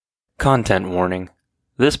Content warning.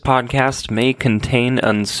 This podcast may contain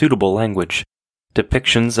unsuitable language,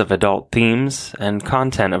 depictions of adult themes, and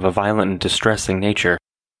content of a violent and distressing nature.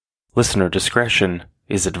 Listener discretion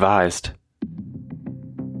is advised.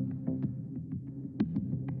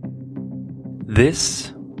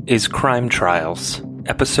 This is Crime Trials,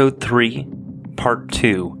 Episode 3, Part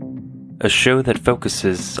 2, a show that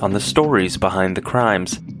focuses on the stories behind the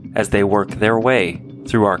crimes as they work their way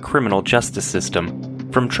through our criminal justice system,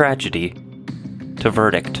 from tragedy to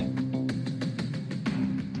verdict.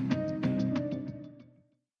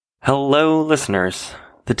 Hello, listeners.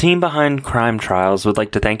 The team behind Crime Trials would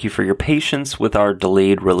like to thank you for your patience with our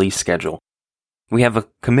delayed release schedule. We have a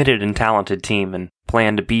committed and talented team and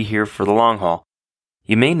plan to be here for the long haul.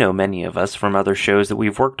 You may know many of us from other shows that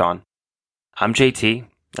we've worked on. I'm JT,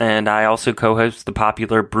 and I also co-host the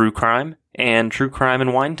popular Brew Crime and True Crime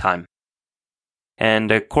and Wine Time.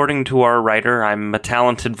 And according to our writer, I'm a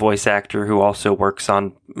talented voice actor who also works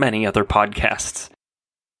on many other podcasts.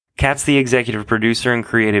 Kat's the executive producer and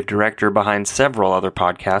creative director behind several other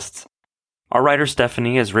podcasts. Our writer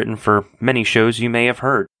Stephanie has written for many shows you may have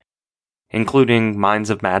heard, including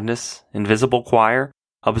Minds of Madness, Invisible Choir,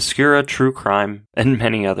 Obscura True Crime, and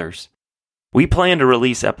many others. We plan to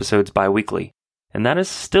release episodes bi-weekly, and that is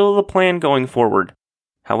still the plan going forward.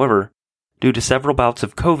 However, due to several bouts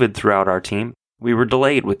of COVID throughout our team, we were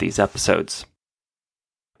delayed with these episodes.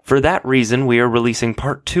 For that reason, we are releasing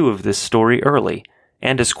Part 2 of this story early,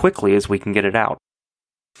 and as quickly as we can get it out.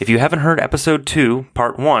 If you haven't heard Episode 2,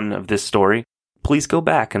 Part 1 of this story, please go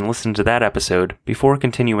back and listen to that episode before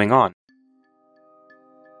continuing on.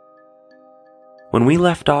 When we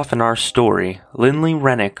left off in our story, Lindley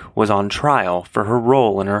Renick was on trial for her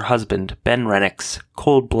role in her husband, Ben Renick's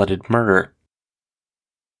cold-blooded murder.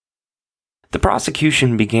 The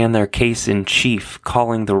prosecution began their case in chief,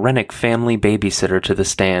 calling the Renick family babysitter to the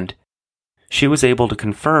stand. She was able to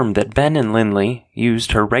confirm that Ben and Lindley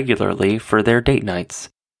used her regularly for their date nights,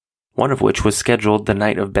 one of which was scheduled the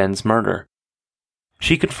night of Ben's murder.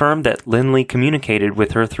 She confirmed that Lindley communicated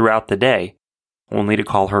with her throughout the day, only to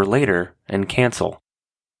call her later and cancel.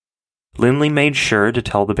 Lindley made sure to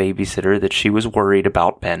tell the babysitter that she was worried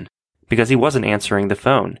about Ben because he wasn't answering the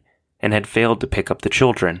phone and had failed to pick up the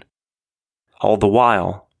children, all the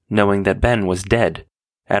while knowing that Ben was dead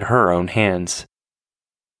at her own hands.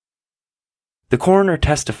 The coroner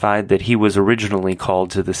testified that he was originally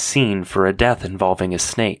called to the scene for a death involving a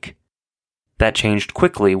snake. That changed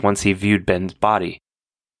quickly once he viewed Ben's body.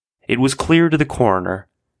 It was clear to the coroner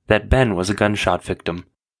that Ben was a gunshot victim.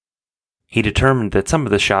 He determined that some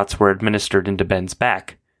of the shots were administered into Ben's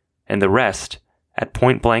back, and the rest at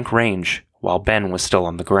point-blank range while Ben was still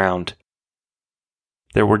on the ground.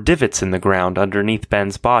 There were divots in the ground underneath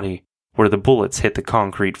Ben's body where the bullets hit the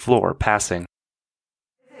concrete floor, passing.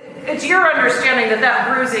 It's your understanding that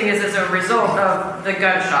that bruising is as a result of the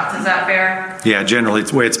gunshots, is that fair? Yeah, generally,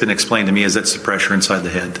 the way it's been explained to me is that's the pressure inside the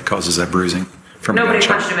head that causes that bruising from a gunshot. Nobody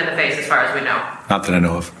punched him in the face as far as we know. Not that I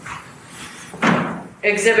know of.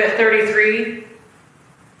 Exhibit 33.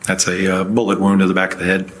 That's a bullet wound to the back of the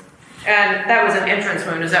head. And that was an entrance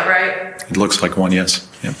wound, is that right? It looks like one, yes.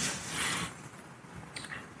 Yep.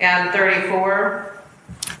 And 34.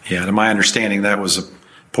 Yeah, to my understanding, that was a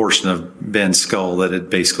portion of Ben's skull that had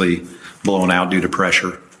basically blown out due to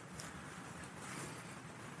pressure.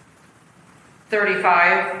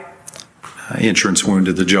 35. Entrance wound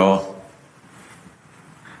to the jaw.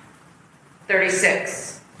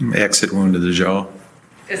 36. Exit wound to the jaw.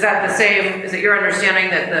 Is that the same? Is it your understanding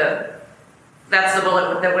that that's the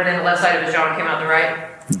bullet that went in the left side of his jaw and came out the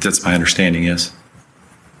right? That's my understanding, yes.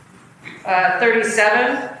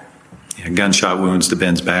 37. Yeah, gunshot wounds to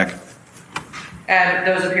Ben's back. And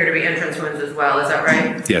those appear to be entrance wounds as well, is that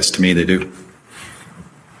right? Yes, to me they do.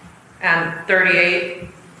 And 38.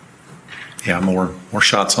 Yeah, more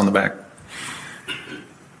shots on the back.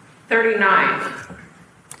 39.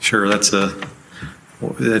 Sure, that's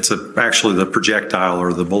actually the projectile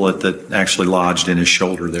or the bullet that actually lodged in his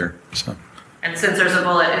shoulder there. So. And since there's a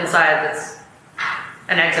bullet inside that's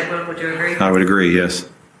an exit wound, would you agree? I would agree, yes.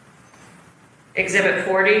 Exhibit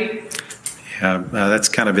 40. Yeah, that's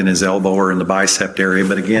kind of in his elbow or in the bicep area,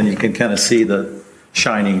 but again, you can kind of see the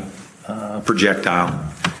shiny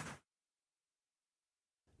projectile.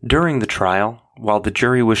 During the trial, while the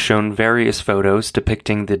jury was shown various photos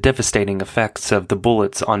depicting the devastating effects of the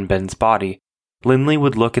bullets on Ben's body, Lindley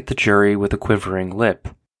would look at the jury with a quivering lip.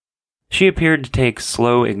 She appeared to take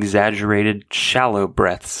slow, exaggerated, shallow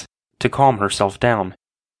breaths to calm herself down,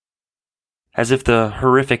 as if the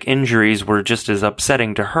horrific injuries were just as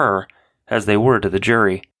upsetting to her as they were to the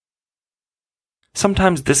jury.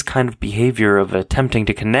 Sometimes this kind of behavior of attempting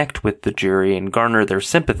to connect with the jury and garner their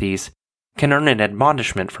sympathies can earn an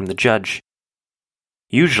admonishment from the judge,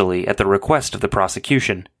 usually at the request of the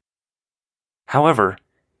prosecution. However,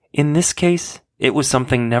 in this case, it was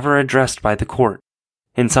something never addressed by the court,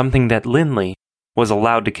 and something that Lindley was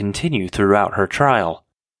allowed to continue throughout her trial,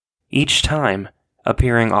 each time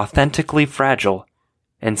appearing authentically fragile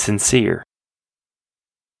and sincere.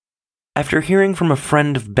 After hearing from a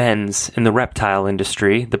friend of Ben's in the reptile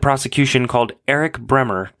industry, the prosecution called Eric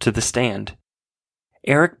Bremer to the stand.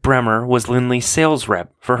 Eric Bremer was Lindley's sales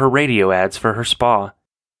rep for her radio ads for her spa.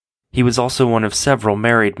 He was also one of several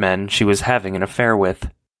married men she was having an affair with.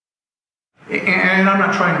 And I'm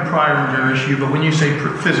not trying to pry on your issue, but when you say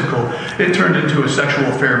physical, it turned into a sexual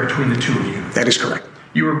affair between the two of you. That is correct.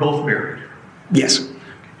 You were both married. Yes.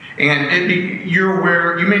 And you're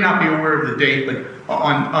aware, you may not be aware of the date, but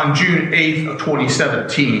on June 8th of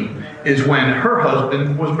 2017 is when her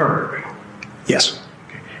husband was murdered. Yes.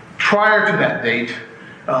 Okay. Prior to that date,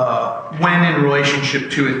 when in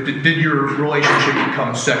relationship to it, did your relationship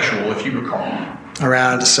become sexual, if you recall?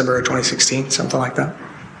 Around December of 2016, something like that.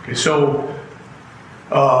 Okay, so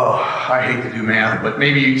I hate to do math, but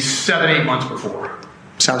maybe 7-8 months before.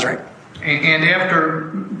 Sounds right. And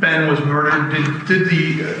after Ben was murdered, did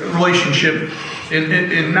the relationship,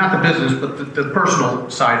 in not the business, but the personal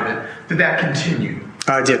side of it, did that continue?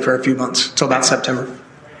 I did for a few months, till about September.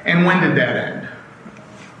 And when did that end?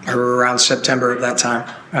 Around September of that time.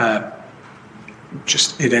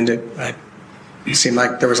 It ended. It seemed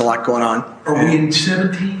like there was a lot going on. Are we in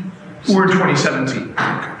 17? We're in 2017.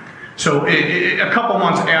 So a couple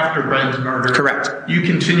months after Ben's murder, correct. You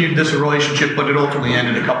continued this relationship, but it ultimately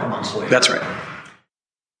ended a couple months later. That's right.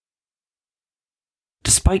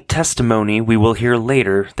 Despite testimony we will hear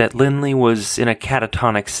later that Lindley was in a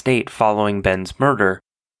catatonic state following Ben's murder,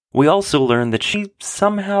 we also learn that she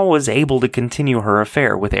somehow was able to continue her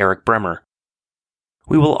affair with Eric Bremer.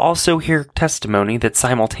 We will also hear testimony that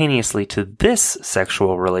simultaneously to this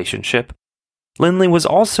sexual relationship, Lindley was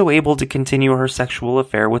also able to continue her sexual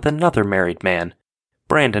affair with another married man,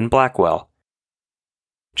 Brandon Blackwell.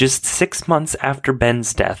 Just 6 months after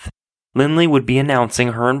Ben's death, Lindley would be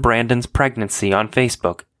announcing her and Brandon's pregnancy on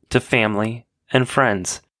Facebook to family and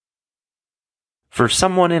friends. For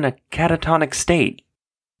someone in a catatonic state,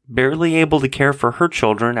 barely able to care for her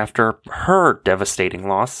children after her devastating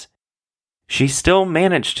loss, she still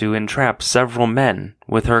managed to entrap several men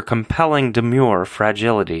with her compelling demure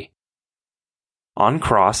fragility. On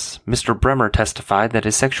cross, Mr. Bremer testified that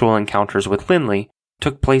his sexual encounters with Lindley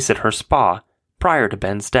took place at her spa prior to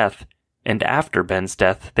Ben's death, and after Ben's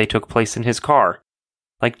death they took place in his car,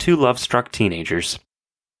 like two love-struck teenagers.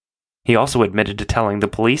 He also admitted to telling the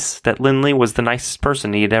police that Lindley was the nicest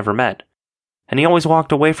person he had ever met, and he always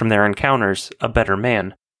walked away from their encounters a better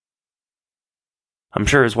man. I'm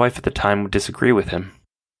sure his wife at the time would disagree with him.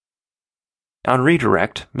 On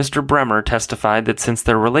redirect, Mr. Bremer testified that since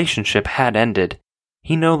their relationship had ended,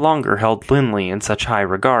 he no longer held Lindley in such high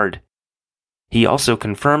regard. He also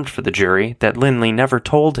confirmed for the jury that Lindley never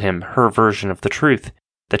told him her version of the truth,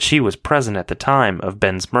 that she was present at the time of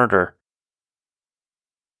Ben's murder.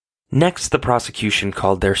 Next, the prosecution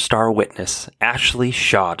called their star witness, Ashley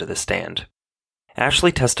Shaw, to the stand.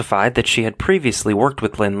 Ashley testified that she had previously worked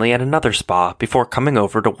with Lindley at another spa before coming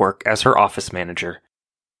over to work as her office manager.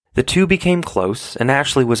 The two became close, and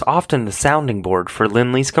Ashley was often the sounding board for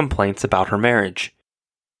Lindley's complaints about her marriage.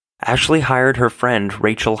 Ashley hired her friend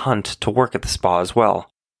Rachel Hunt to work at the spa as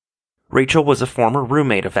well. Rachel was a former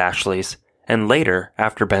roommate of Ashley's, and later,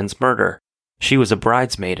 after Ben's murder, she was a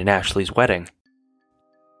bridesmaid in Ashley's wedding.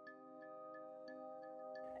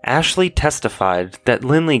 Ashley testified that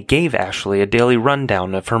Lindley gave Ashley a daily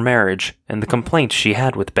rundown of her marriage and the complaints she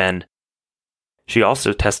had with Ben. She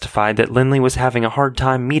also testified that Lindley was having a hard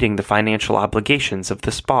time meeting the financial obligations of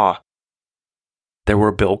the spa. There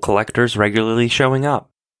were bill collectors regularly showing up,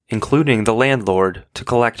 including the landlord, to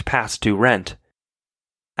collect past due rent.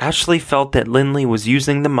 Ashley felt that Lindley was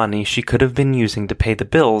using the money she could have been using to pay the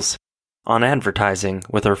bills on advertising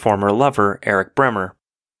with her former lover, Eric Bremer.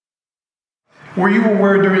 Were you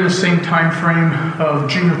aware during the same time frame of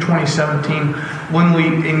June of 2017,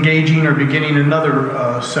 Lindley engaging or beginning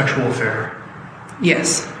another sexual affair?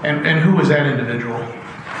 Yes. And who was that individual?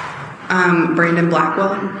 Brandon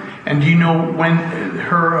Blackwell. And do you know when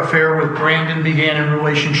her affair with Brandon began in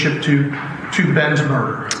relationship to Ben's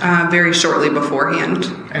murder? Very shortly beforehand.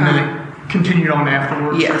 And then it continued on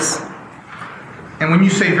afterwards? Yes. And when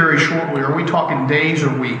you say very shortly, are we talking days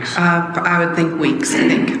or weeks? I would think weeks, I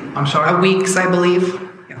think. I'm sorry? Weeks, I believe.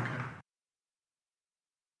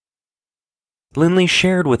 Lindley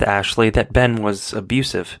shared with Ashley that Ben was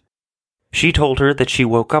abusive. She told her that she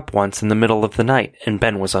woke up once in the middle of the night and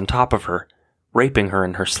Ben was on top of her, raping her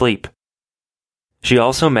in her sleep. She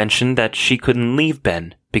also mentioned that she couldn't leave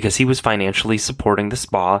Ben because he was financially supporting the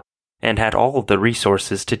spa and had all of the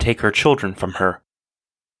resources to take her children from her.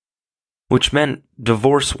 Which meant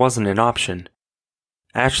divorce wasn't an option.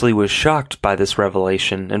 Ashley was shocked by this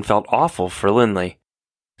revelation and felt awful for Lindley.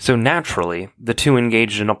 So naturally, the two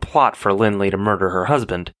engaged in a plot for Lindley to murder her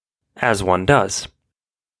husband, as one does.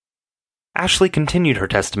 Ashley continued her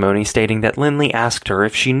testimony stating that Lindley asked her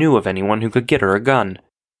if she knew of anyone who could get her a gun.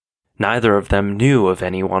 Neither of them knew of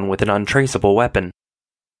anyone with an untraceable weapon.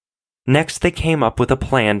 Next, they came up with a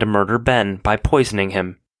plan to murder Ben by poisoning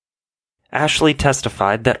him. Ashley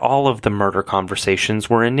testified that all of the murder conversations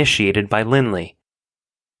were initiated by Lindley.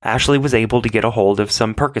 Ashley was able to get a hold of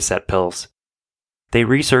some Percocet pills. They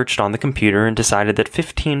researched on the computer and decided that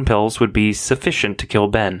 15 pills would be sufficient to kill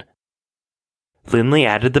Ben. Lindley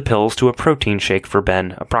added the pills to a protein shake for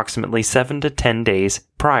Ben approximately 7 to 10 days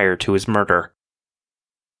prior to his murder.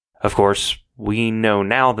 Of course, we know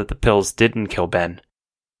now that the pills didn't kill Ben,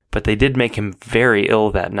 but they did make him very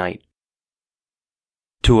ill that night.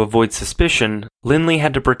 To avoid suspicion, Lindley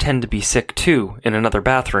had to pretend to be sick too in another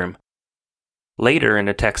bathroom. Later in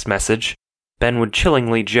a text message, Ben would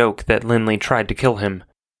chillingly joke that Lindley tried to kill him,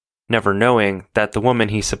 never knowing that the woman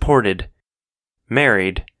he supported,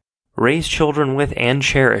 married, raised children with and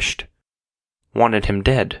cherished, wanted him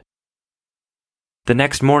dead. The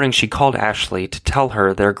next morning she called Ashley to tell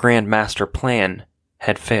her their grand master plan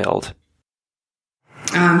had failed.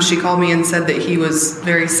 She called me and said that he was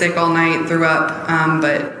very sick all night, threw up,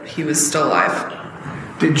 but he was still alive.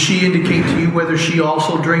 Did she indicate to you whether she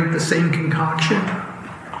also drank the same concoction?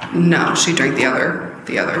 No, she drank the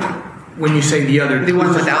other one. When you say the other... The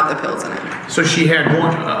one without the pills in it. So she had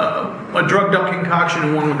one, a drugged up concoction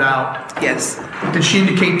and one without? Yes. Did she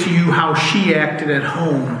indicate to you how she acted at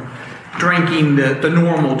home, drinking the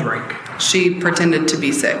normal drink? She pretended to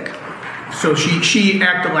be sick. So she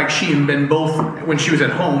acted like she and Ben both, when she was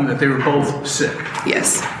at home, that they were both sick?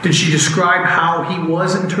 Yes. Did she describe how he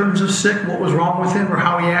was in terms of sick, what was wrong with him, or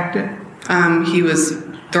how he acted? He was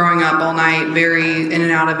throwing up all night, very in and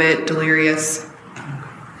out of it, delirious.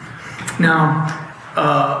 Now,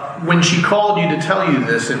 when she called you to tell you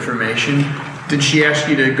this information, did she ask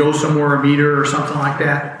you to go somewhere or meet her or something like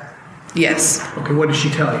that? Yes. Okay, what did she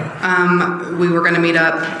tell you? We were going to meet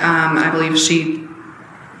up. I believe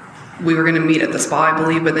we were going to meet at the spa, I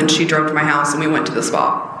believe, but then she drove to my house and we went to the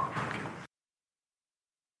spa.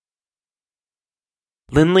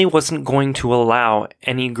 Lindley wasn't going to allow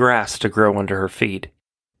any grass to grow under her feet.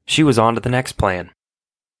 She was on to the next plan.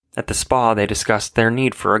 At the spa, they discussed their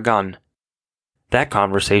need for a gun. That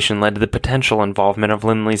conversation led to the potential involvement of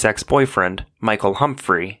Lindley's ex-boyfriend, Michael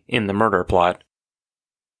Humphrey, in the murder plot.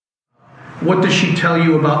 What does she tell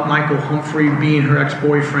you about Michael Humphrey being her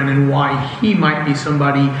ex-boyfriend and why he might be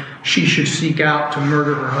somebody she should seek out to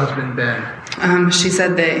murder her husband, Ben? She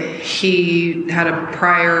said that he had a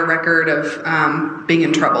prior record of being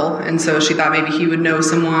in trouble, and so she thought maybe he would know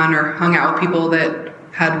someone or hung out with people that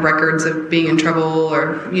had records of being in trouble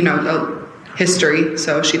or, a history,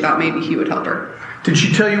 so she thought maybe he would help her. Did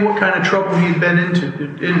she tell you what kind of trouble he had been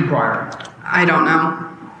in prior? I don't know.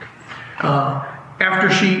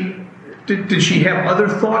 Did she have other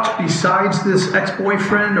thoughts besides this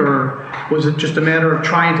ex-boyfriend, or was it just a matter of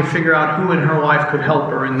trying to figure out who in her life could help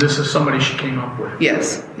her, and this is somebody she came up with?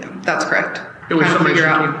 Yes, yeah, that's correct. It was somebody she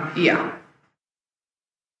Yeah.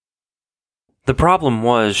 The problem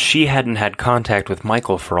was she hadn't had contact with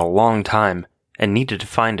Michael for a long time and needed to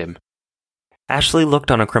find him. Ashley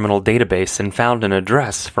looked on a criminal database and found an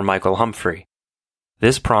address for Michael Humphrey.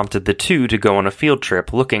 This prompted the two to go on a field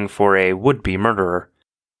trip looking for a would-be murderer.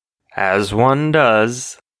 As one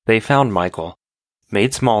does, they found Michael,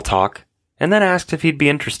 made small talk, and then asked if he'd be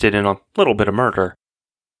interested in a little bit of murder.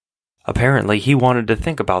 Apparently, he wanted to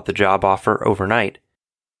think about the job offer overnight.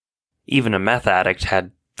 Even a meth addict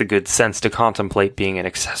had the good sense to contemplate being an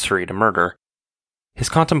accessory to murder. His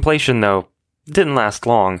contemplation, though, didn't last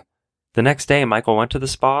long. The next day, Michael went to the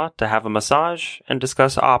spa to have a massage and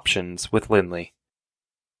discuss options with Lindley.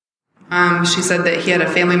 She said that he had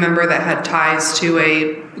a family member that had ties to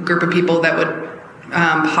a group of people that would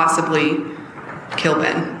possibly kill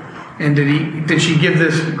Ben. And did she give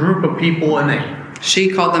this group of people a name? She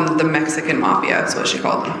called them the Mexican Mafia, that's what she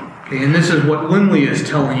called them. Okay, and this is what Lindley is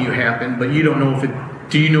telling you happened, but you don't know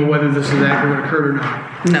do you know whether this is exactly what occurred or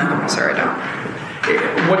not? No, sir, I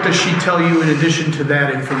don't. What does she tell you in addition to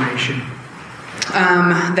that information?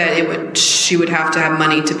 That she would have to have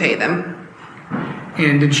money to pay them.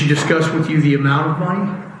 And did she discuss with you the amount of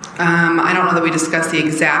money? I don't know that we discussed the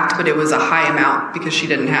exact, but it was a high amount because she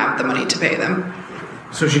didn't have the money to pay them.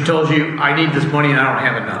 So she tells you, I need this money and I don't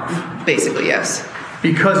have enough. Basically, yes.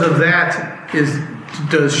 Because of that,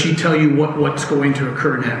 does she tell you what's going to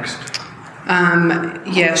occur next?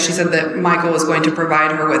 Yes, she said that Michael was going to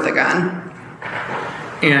provide her with a gun.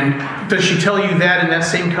 And does she tell you that in that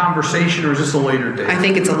same conversation, or is this a later date? I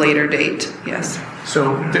think it's a later date, yes.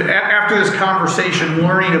 So after this conversation,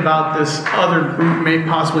 learning about this other group, maybe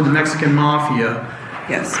possibly the Mexican Mafia,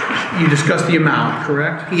 yes, you discuss the amount,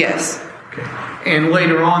 correct? Yes. Okay. And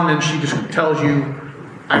later on, then she just tells you,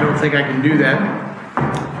 I don't think I can do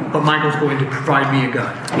that, but Michael's going to provide me a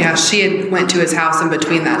gun. Yeah, she had went to his house in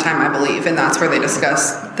between that time, I believe, and that's where they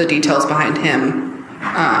discussed the details behind him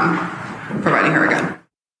providing her a gun.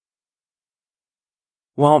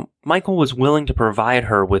 While Michael was willing to provide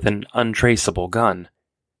her with an untraceable gun,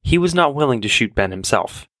 he was not willing to shoot Ben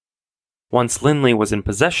himself. Once Lindley was in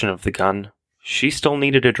possession of the gun, she still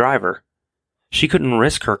needed a driver. She couldn't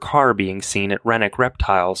risk her car being seen at Renick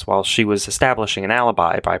Reptiles while she was establishing an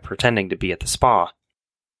alibi by pretending to be at the spa.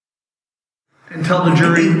 And tell the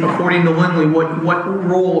jury, according to Lindley, what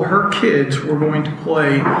role her kids were going to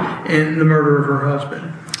play in the murder of her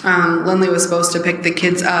husband. Lindley was supposed to pick the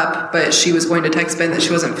kids up, but she was going to text Ben that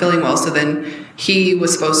she wasn't feeling well, so then he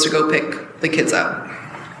was supposed to go pick the kids up.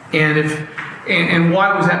 And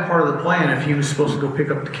why was that part of the plan if he was supposed to go pick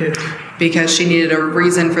up the kids? Because she needed a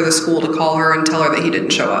reason for the school to call her and tell her that he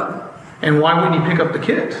didn't show up. And why wouldn't he pick up the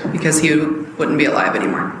kids? Because he wouldn't be alive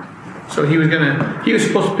anymore. So he was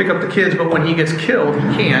supposed to pick up the kids, but when he gets killed, he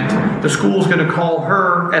can't. The school's going to call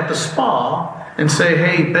her at the spa and say,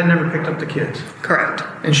 hey, Ben never picked up the kids. Correct.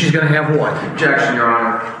 And she's going to have what? Objection, Your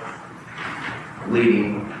Honor.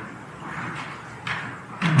 Leading.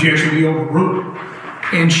 Objection be overruled.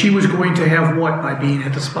 And she was going to have what by being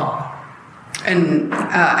at the spa? An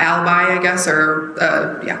alibi, I guess, or,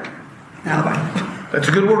 alibi. That's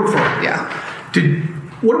a good word for it. Yeah.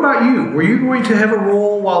 What about you? Were you going to have a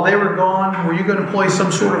role while they were gone? Were you going to play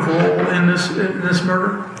some sort of role in this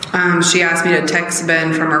murder? She asked me to text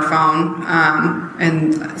Ben from her phone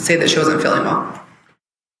and say that she wasn't feeling well.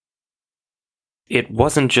 It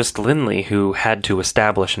wasn't just Lindley who had to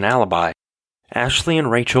establish an alibi. Ashley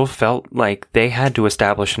and Rachel felt like they had to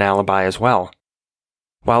establish an alibi as well.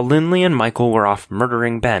 While Lindley and Michael were off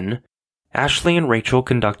murdering Ben, Ashley and Rachel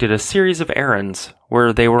conducted a series of errands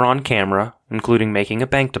where they were on camera, including making a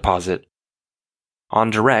bank deposit. On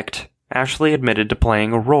direct, Ashley admitted to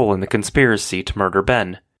playing a role in the conspiracy to murder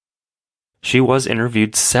Ben. She was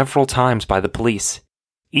interviewed several times by the police,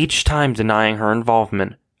 each time denying her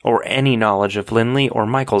involvement or any knowledge of Lindley or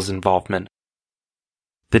Michael's involvement.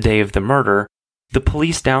 The day of the murder, the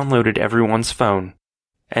police downloaded everyone's phone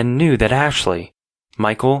and knew that Ashley,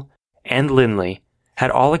 Michael, and Lindley had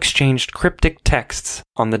all exchanged cryptic texts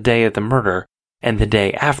on the day of the murder and the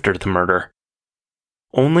day after the murder.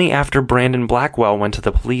 Only after Brandon Blackwell went to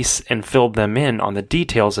the police and filled them in on the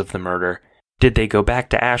details of the murder did they go back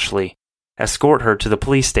to Ashley, escort her to the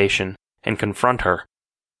police station, and confront her.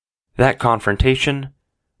 That confrontation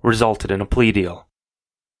resulted in a plea deal.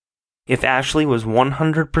 If Ashley was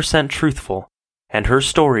 100% truthful and her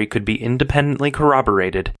story could be independently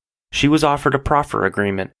corroborated, she was offered a proffer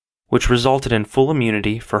agreement, which resulted in full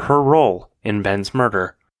immunity for her role in Ben's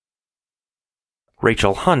murder.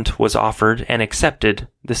 Rachel Hunt was offered and accepted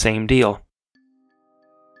the same deal.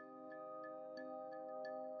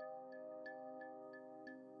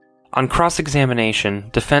 On cross-examination,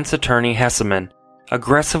 defense attorney Hesseman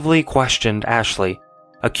aggressively questioned Ashley,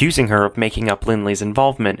 accusing her of making up Lindley's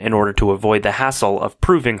involvement in order to avoid the hassle of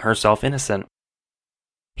proving herself innocent.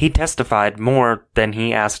 He testified more than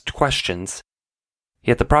he asked questions,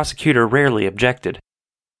 yet the prosecutor rarely objected.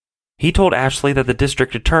 He told Ashley that the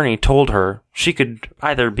district attorney told her she could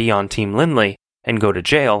either be on Team Lindley and go to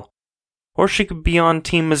jail, or she could be on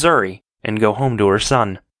Team Missouri and go home to her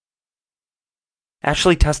son.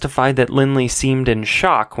 Ashley testified that Lindley seemed in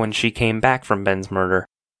shock when she came back from Ben's murder.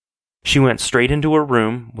 She went straight into her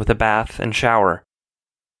room with a bath and shower.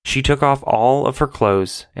 She took off all of her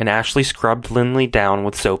clothes, and Ashley scrubbed Lindley down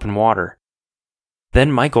with soap and water.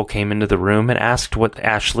 Then Michael came into the room and asked what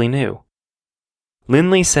Ashley knew.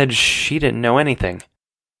 Lindley said she didn't know anything.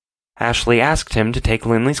 Ashley asked him to take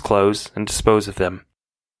Lindley's clothes and dispose of them.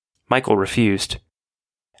 Michael refused.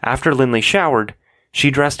 After Lindley showered, she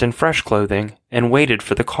dressed in fresh clothing and waited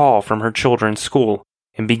for the call from her children's school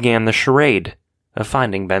and began the charade of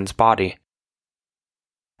finding Ben's body.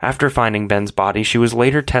 After finding Ben's body, she was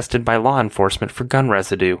later tested by law enforcement for gun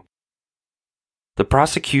residue. The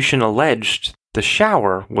prosecution alleged The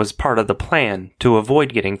shower was part of the plan to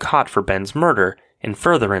avoid getting caught for Ben's murder in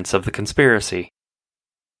furtherance of the conspiracy.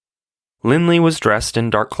 Lindley was dressed in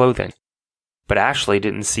dark clothing, but Ashley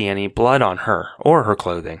didn't see any blood on her or her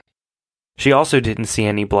clothing. She also didn't see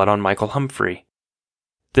any blood on Michael Humphrey.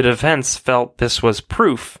 The defense felt this was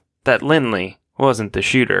proof that Lindley wasn't the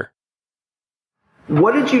shooter.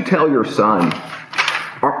 What did you tell your son?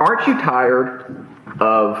 Aren't you tired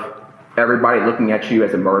of everybody looking at you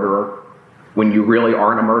as a murderer when you really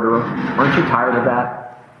aren't a murderer? Aren't you tired of that?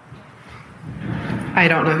 I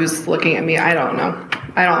don't know who's looking at me. I don't know.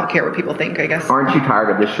 I don't care what people think, I guess. Aren't you tired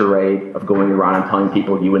of this charade of going around and telling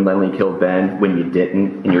people you and Lindley killed Ben when you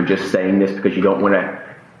didn't, and you're just saying this because you don't want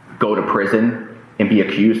to go to prison and be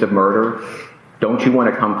accused of murder? Don't you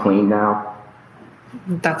want to come clean now?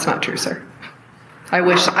 That's not true, sir. I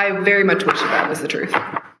very much wish that was the truth.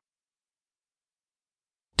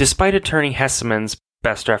 Despite Attorney Hesseman's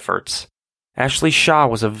best efforts, Ashley Shaw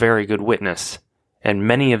was a very good witness, and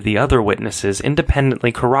many of the other witnesses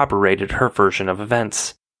independently corroborated her version of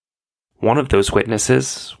events. One of those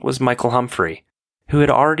witnesses was Michael Humphrey, who had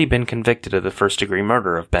already been convicted of the first-degree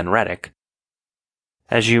murder of Ben Renick.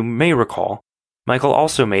 As you may recall, Michael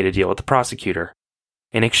also made a deal with the prosecutor.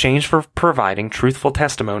 In exchange for providing truthful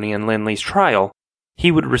testimony in Lindley's trial, he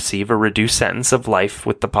would receive a reduced sentence of life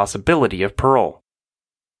with the possibility of parole.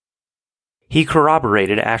 He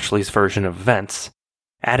corroborated Ashley's version of events,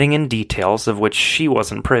 adding in details of which she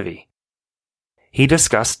wasn't privy. He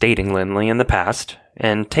discussed dating Lindley in the past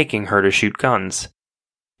and taking her to shoot guns.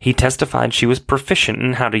 He testified she was proficient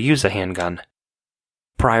in how to use a handgun.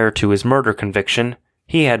 Prior to his murder conviction,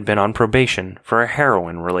 he had been on probation for a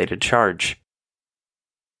heroin-related charge.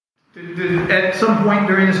 At some point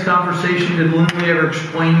during this conversation, did Lindley ever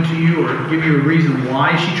explain to you or give you a reason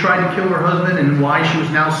why she tried to kill her husband and why she was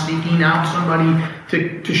now seeking out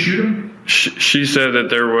somebody to shoot him? She said that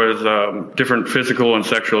there was different physical and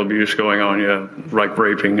sexual abuse going on, yeah, like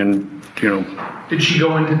raping and, Did she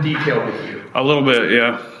go into detail with you? A little bit,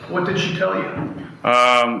 yeah. What did she tell you?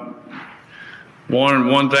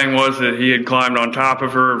 One thing was that he had climbed on top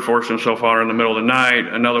of her and forced himself on her in the middle of the night.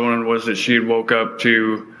 Another one was that she had woke up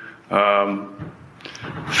to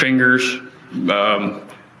fingers. I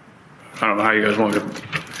don't know how you guys want to.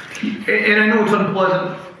 And I know it's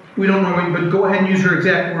unpleasant. We don't know, but go ahead and use her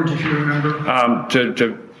exact words if you remember.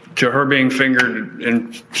 To her being fingered,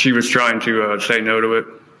 and she was trying to say no to it.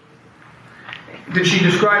 Did she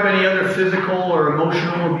describe any other physical or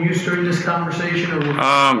emotional abuse during this conversation,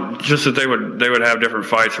 or just that they would have different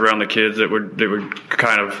fights around the kids that would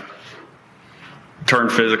kind of turn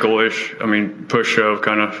physical-ish. I mean, push shove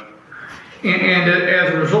kind of. And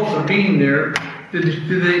as a result of being there,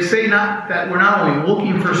 did they say not that we're not only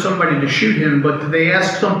looking for somebody to shoot him, but did they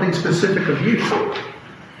ask something specific of you?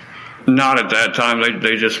 Not at that time.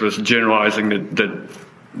 They just was generalizing that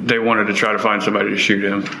they wanted to try to find somebody to shoot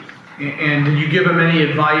him. And did you give him any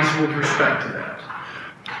advice with respect to that?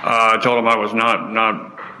 I told him I was not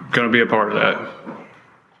going to be a part of that.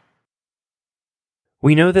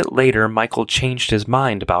 We know that later Michael changed his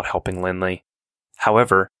mind about helping Lindley.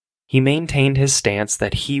 However, he maintained his stance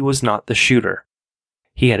that he was not the shooter.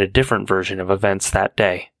 He had a different version of events that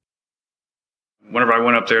day. Whenever I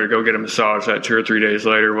went up there to go get a massage that 2 or 3 days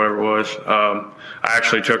later, whatever it was, I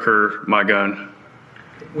actually took her my gun.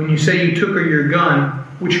 When you say you took her your gun,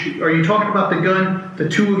 which are you talking about the gun the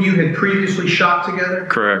two of you had previously shot together?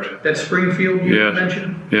 Correct. That Springfield you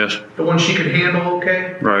mentioned? Yes. The one she could handle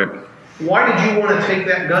okay? Right. Why did you want to take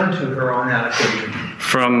that gun to her on that occasion?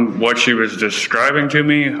 From what she was describing to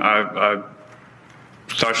me, I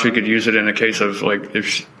thought she could use it in a case of, like,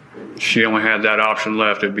 if she only had that option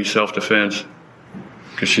left, it'd be self-defense.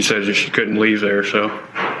 Because she said that she couldn't leave there, so.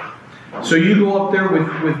 So you go up there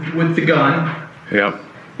with the gun. Yeah.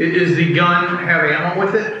 Does the gun have ammo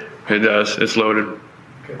with it? It does. It's loaded.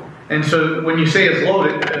 Okay. And so when you say it's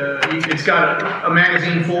loaded, it's got a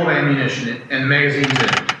magazine full of ammunition and the magazine's in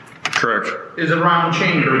it. Correct. Is a round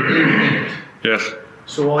chamber in it? Yes.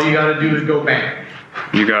 So all you got to do is go bang.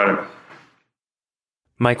 You got it.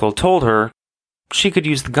 Michael told her she could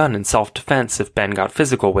use the gun in self-defense if Ben got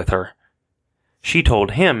physical with her. She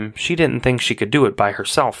told him she didn't think she could do it by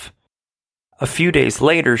herself. A few days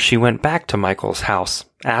later, she went back to Michael's house,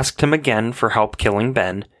 asked him again for help killing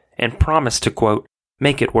Ben, and promised to, quote,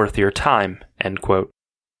 make it worth your time, end quote,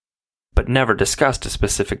 but never discussed a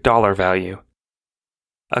specific dollar value.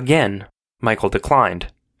 Again, Michael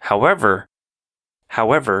declined. However,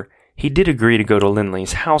 he did agree to go to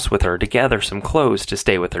Lindley's house with her to gather some clothes to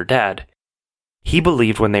stay with her dad. He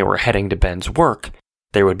believed when they were heading to Ben's work,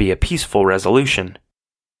 there would be a peaceful resolution.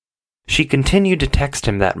 She continued to text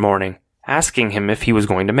him that morning, asking him if he was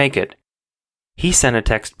going to make it. He sent a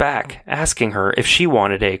text back asking her if she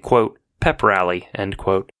wanted a, quote, pep rally, end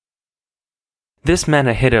quote. This meant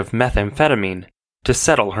a hit of methamphetamine to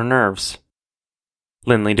settle her nerves.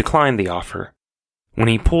 Lindley declined the offer. When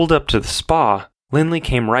he pulled up to the spa, Lindley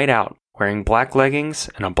came right out wearing black leggings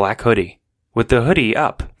and a black hoodie, with the hoodie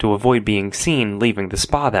up to avoid being seen leaving the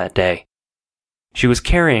spa that day. She was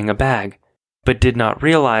carrying a bag, but did not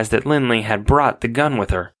realize that Lindley had brought the gun with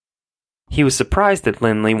her. He was surprised that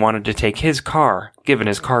Lindley wanted to take his car, given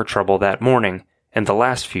his car trouble that morning and the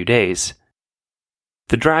last few days.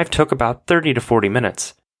 The drive took about 30 to 40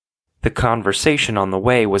 minutes. The conversation on the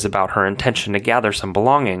way was about her intention to gather some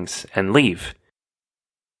belongings and leave.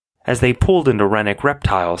 As they pulled into Renick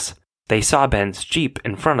Reptiles, they saw Ben's Jeep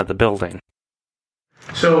in front of the building.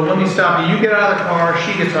 So let me stop you. You get out of the car,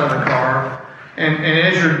 she gets out of the car, and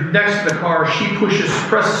as you're next to the car, she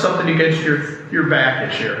presses something against your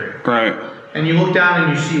back area. Right. And you look down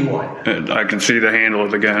and you see what? I can see the handle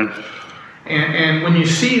of the gun. And when you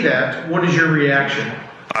see that, what is your reaction?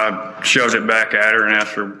 I shoved it back at her and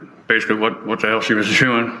asked her basically what the hell she was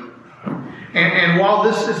doing. And while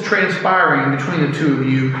this is transpiring between the two of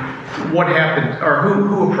you, what happened, or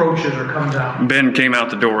who approaches or comes out? Ben came out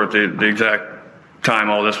the door at the exact time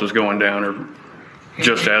all this was going down, or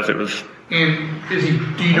just as it was. And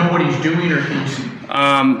do you know what he's doing, or can you see?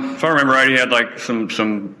 If I remember right, he had like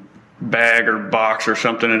some bag or box or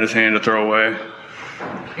something in his hand to throw away.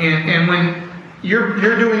 And when you're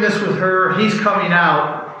doing this with her, he's coming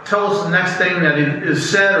out. Tell us the next thing that is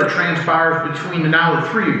said or transpires between now the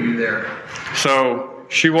three of you there. So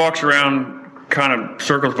she walks around, kind of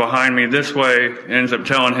circles behind me this way, ends up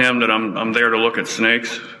telling him that I'm there to look at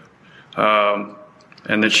snakes,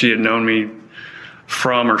 and that she had known me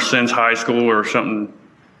from or since high school or something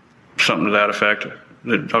to that effect.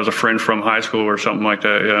 That I was a friend from high school or something like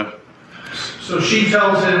that. Yeah. So she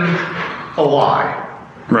tells him a lie.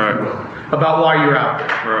 Right. About why you're out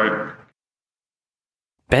there. Right.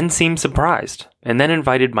 Ben seemed surprised, and then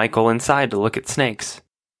invited Michael inside to look at snakes.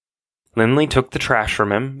 Lindley took the trash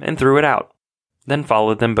from him and threw it out, then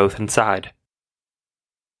followed them both inside.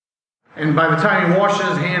 And by the time he washes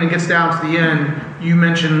his hand and gets down to the end, you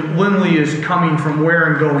mentioned Lindley is coming from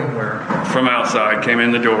where and going where? From outside, came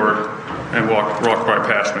in the door and walked right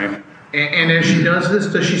past me. And as she does this,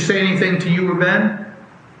 does she say anything to you or Ben?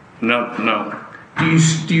 No.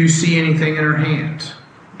 Do you see anything in her hands?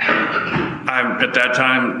 At that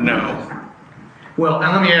time, no. Well,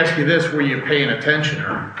 and let me ask you this, were you paying attention to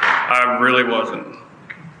her? I really wasn't.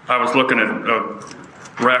 I was looking at a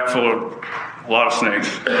rack full of a lot of snakes.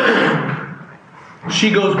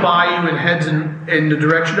 She goes by you and heads in the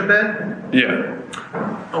direction of Ben? Yeah.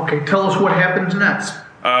 Okay, tell us what happens next.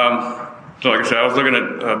 So like I said, I was looking at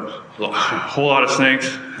a whole lot of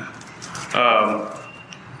snakes.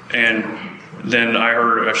 And then I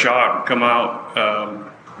heard a shot come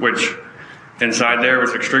out, which inside there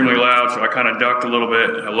was extremely loud, so I kind of ducked a little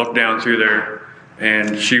bit. I looked down through there,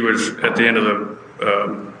 and she was at the end of the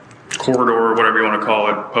corridor, or whatever you want to call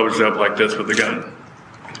it, posed up like this with the gun.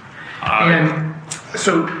 And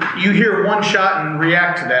so you hear one shot and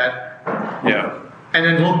react to that. Yeah. And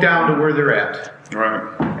then look down to where they're at. Right.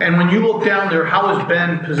 And when you look down there, how is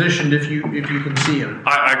Ben positioned if you can see him?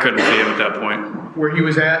 I couldn't see him at that point. Where he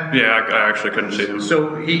was at? Yeah, I actually couldn't see him.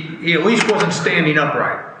 So he at least wasn't standing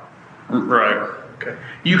upright. Right. Okay.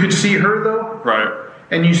 You could see her though? Right.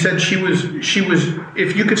 And you said she was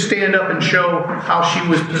if you could stand up and show how she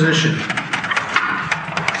was positioned.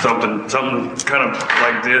 Something kind of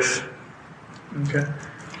like this. Okay.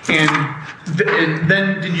 And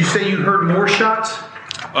then did you say you heard more shots?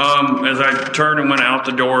 As I turned and went out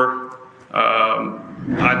the door,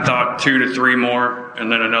 I thought 2 to 3 more,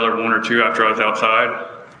 and then another 1 or 2 after I was outside.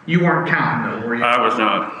 You weren't counting though, were you? I was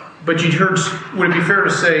not. But you heard, would it be fair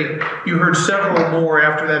to say you heard several more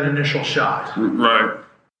after that initial shot? Right.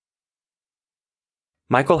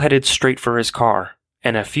 Michael headed straight for his car,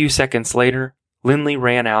 and a few seconds later, Lindley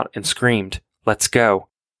ran out and screamed, "Let's go."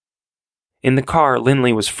 In the car,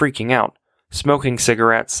 Lindley was freaking out, smoking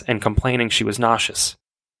cigarettes and complaining she was nauseous.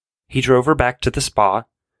 He drove her back to the spa,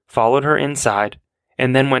 followed her inside,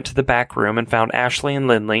 and then went to the back room and found Ashley and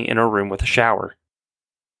Lindley in a room with a shower.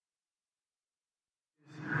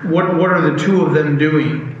 What are the two of them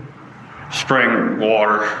doing? Spraying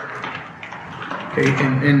water. Okay,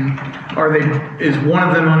 and is one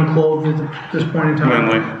of them unclothed at this point in time?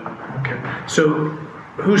 Lindley. Okay, so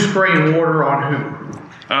who's spraying water on who?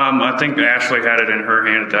 I think Ashley had it in her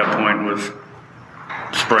hand at that point and was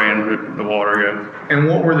spraying the water, yeah. And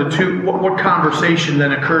what were the two, what conversation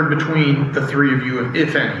then occurred between the three of you,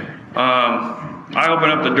 if any? I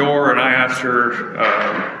opened up the door and I asked her,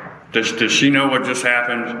 does she know what just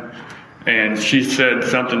happened? And she said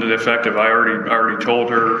something to the effect of, I already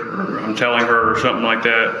told her, or I'm telling her, or something like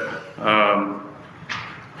that.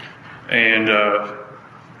 And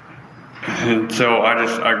so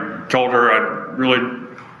I told her I really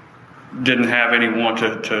didn't have anyone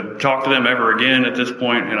to talk to them ever again at this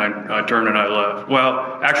point, and I turned and I left.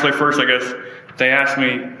 Well, actually, first, I guess, they asked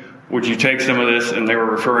me, would you take some of this? And they were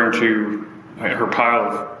referring to her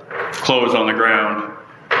pile of clothes on the ground.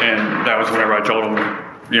 And that was whenever I told them,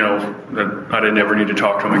 that I didn't ever need to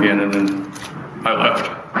talk to them again, and then I left.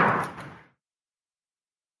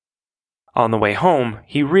 On the way home,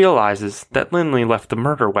 he realizes that Lindley left the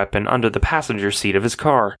murder weapon under the passenger seat of his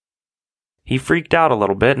car. He freaked out a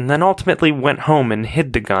little bit and then ultimately went home and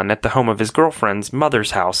hid the gun at the home of his girlfriend's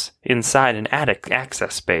mother's house inside an attic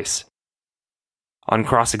access space. On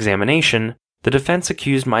cross-examination, the defense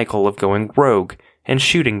accused Michael of going rogue and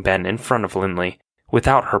shooting Ben in front of Lindley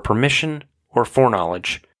without her permission or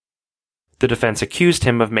foreknowledge. The defense accused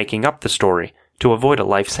him of making up the story to avoid a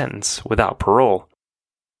life sentence without parole.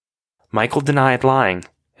 Michael denied lying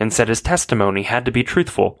and said his testimony had to be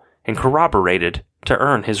truthful and corroborated to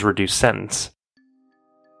earn his reduced sentence.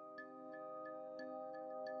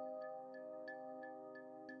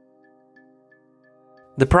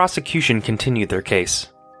 The prosecution continued their case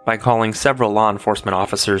by calling several law enforcement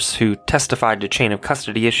officers who testified to chain of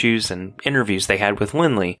custody issues and interviews they had with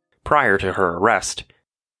Lindley prior to her arrest.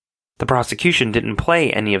 The prosecution didn't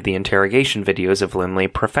play any of the interrogation videos of Lindley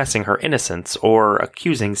professing her innocence or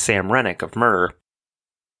accusing Sam Renick of murder.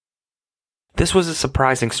 This was a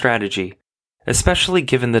surprising strategy, especially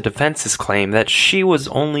given the defense's claim that she was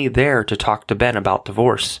only there to talk to Ben about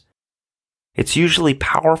divorce. It's usually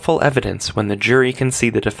powerful evidence when the jury can see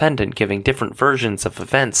the defendant giving different versions of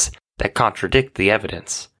events that contradict the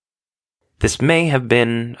evidence. This may have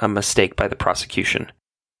been a mistake by the prosecution.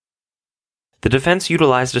 The defense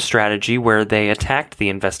utilized a strategy where they attacked the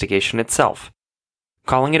investigation itself,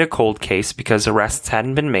 calling it a cold case because arrests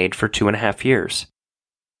hadn't been made for 2.5 years.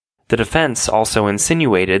 The defense also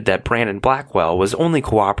insinuated that Brandon Blackwell was only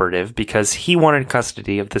cooperative because he wanted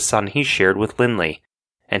custody of the son he shared with Lindley,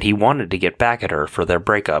 and he wanted to get back at her for their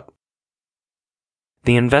breakup.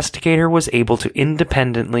 The investigator was able to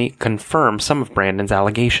independently confirm some of Brandon's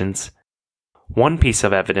allegations. One piece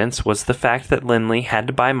of evidence was the fact that Lindley had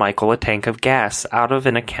to buy Michael a tank of gas out of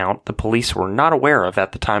an account the police were not aware of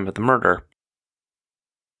at the time of the murder.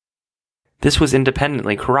 This was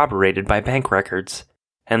independently corroborated by bank records,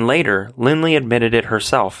 and later Lindley admitted it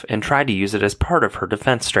herself and tried to use it as part of her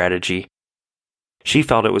defense strategy. She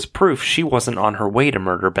felt it was proof she wasn't on her way to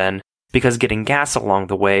murder Ben because getting gas along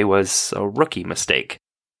the way was a rookie mistake.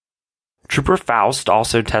 Trooper Faust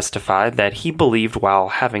also testified that he believed while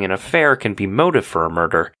having an affair can be motive for a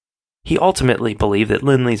murder, he ultimately believed that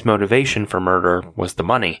Lindley's motivation for murder was the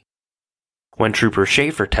money. When Trooper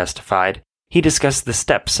Schaefer testified, he discussed the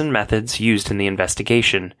steps and methods used in the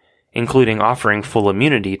investigation, including offering full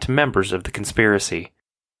immunity to members of the conspiracy.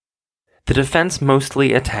 The defense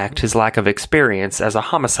mostly attacked his lack of experience as a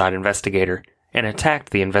homicide investigator and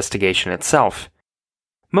attacked the investigation itself,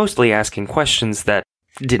 mostly asking questions that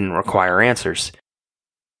didn't require answers.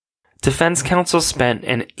 Defense counsel spent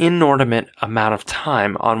an inordinate amount of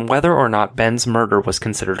time on whether or not Ben's murder was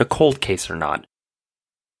considered a cold case or not,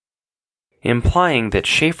 implying that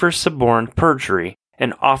Schaefer suborned perjury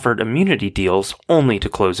and offered immunity deals only to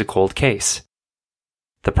close a cold case.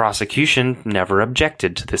 The prosecution never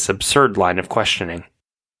objected to this absurd line of questioning.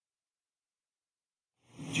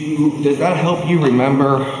 Does that help you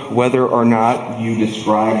remember whether or not you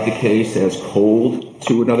described the case as cold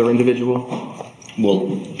to another individual? Well,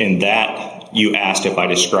 in that, you asked if I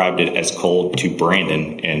described it as cold to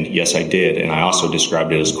Brandon, and yes, I did. And I also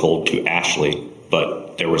described it as cold to Ashley,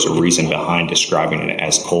 but there was a reason behind describing it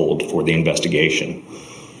as cold for the investigation.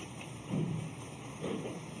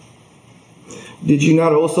 Did you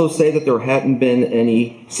not also say that there hadn't been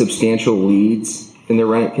any substantial leads in the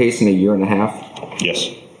Renick case in 1.5 years?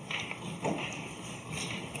 Yes.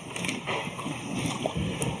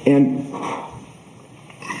 And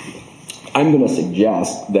I'm going to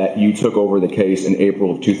suggest that you took over the case in April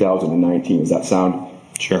of 2019. Does that sound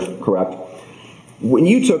correct? When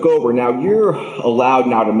you took over, now you're allowed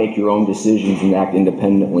now to make your own decisions and act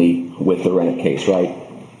independently with the Renick case, right?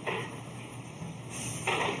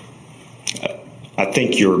 I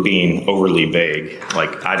think you're being overly vague.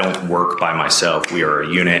 Like, I don't work by myself. We are a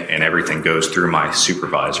unit and everything goes through my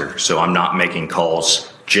supervisor. So I'm not making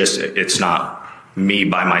calls. It's not me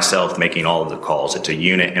by myself making all of the calls. It's a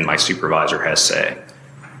unit and my supervisor has say.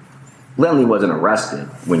 Lindley wasn't arrested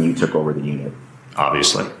when you took over the unit.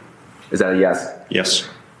 Obviously. Is that a yes? Yes.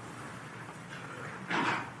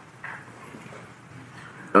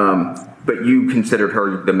 But you considered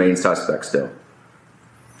her the main suspect still?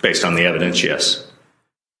 Based on the evidence, yes.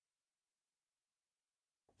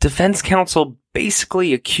 Defense counsel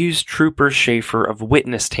basically accused Trooper Schaefer of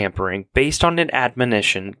witness tampering based on an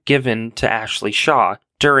admonition given to Ashley Shaw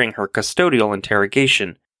during her custodial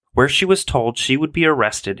interrogation, where she was told she would be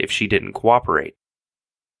arrested if she didn't cooperate.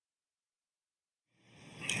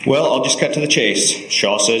 Well, I'll just cut to the chase.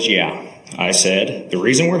 Shaw says, yeah. I said, the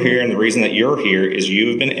reason we're here and the reason that you're here is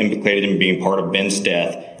you have been implicated in being part of Ben's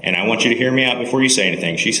death, and I want you to hear me out before you say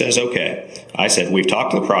anything. She says, okay. I said, we've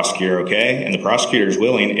talked to the prosecutor, okay? And the prosecutor is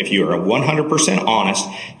willing, if you are 100% honest,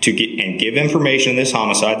 to give information in this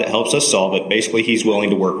homicide that helps us solve it. Basically, he's willing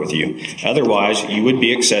to work with you. Otherwise, you would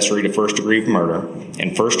be accessory to first-degree murder.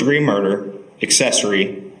 And first-degree murder,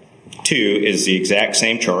 accessory to, is the exact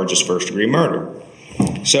same charge as first-degree murder.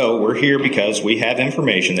 So we're here because we have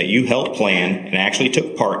information that you helped plan and actually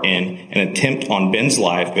took part in an attempt on Ben's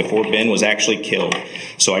life before Ben was actually killed.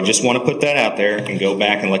 So I just want to put that out there and go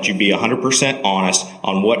back and let you be 100% honest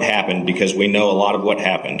on what happened, because we know a lot of what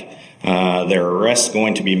happened. There are arrests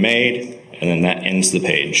going to be made, and then that ends the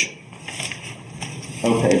page.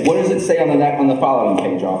 Okay. What does it say on the following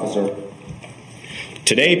page, officer?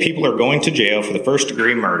 Today, people are going to jail for the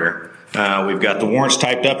first-degree murder. We've got the warrants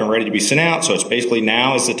typed up and ready to be sent out, so it's basically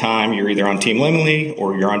now is the time. You're either on Team Lindley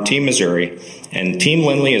or you're on Team Missouri, and Team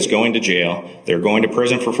Lindley is going to jail. They're going to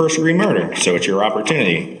prison for first-degree murder, so it's your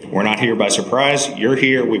opportunity. We're not here by surprise. You're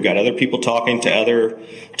here. We've got other people talking to other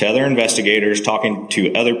investigators, talking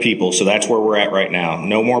to other people, so that's where we're at right now.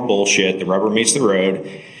 No more bullshit. The rubber meets the road.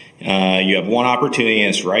 You have one opportunity,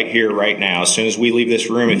 and it's right here, right now. As soon as we leave this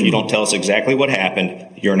room, if you don't tell us exactly what happened,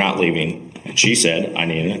 you're not leaving. And she said, I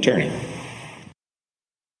need an attorney.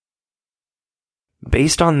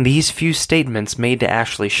 Based on these few statements made to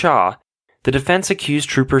Ashley Shaw, the defense accused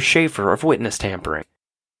Trooper Schaefer of witness tampering.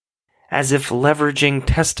 As if leveraging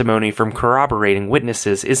testimony from corroborating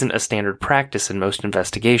witnesses isn't a standard practice in most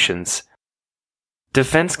investigations.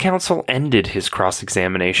 Defense counsel ended his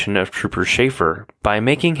cross-examination of Trooper Schaefer by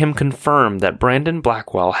making him confirm that Brandon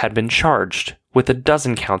Blackwell had been charged with a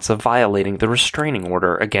dozen counts of violating the restraining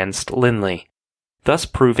order against Lindley, thus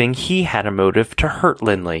proving he had a motive to hurt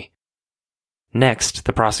Lindley. Next,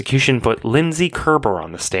 the prosecution put Lindsay Kerber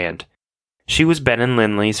on the stand. She was Ben and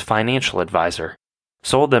Lindley's financial advisor,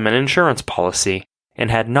 sold them an insurance policy, and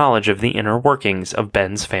had knowledge of the inner workings of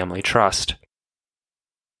Ben's family trust.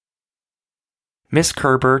 Miss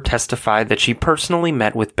Kerber testified that she personally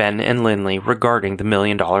met with Ben and Lindley regarding the $1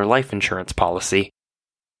 million life insurance policy.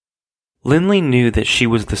 Lindley knew that she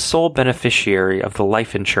was the sole beneficiary of the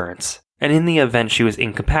life insurance, and in the event she was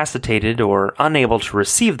incapacitated or unable to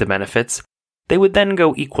receive the benefits, they would then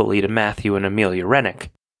go equally to Matthew and Amelia Renick.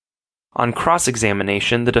 On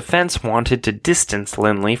cross-examination, the defense wanted to distance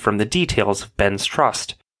Lindley from the details of Ben's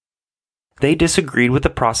trust. They disagreed with the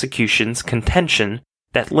prosecution's contention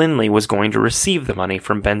that Lindley was going to receive the money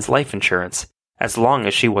from Ben's life insurance, as long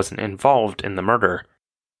as she wasn't involved in the murder.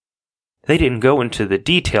 They didn't go into the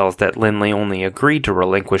details that Lindley only agreed to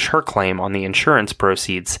relinquish her claim on the insurance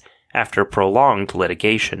proceeds after prolonged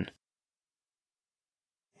litigation.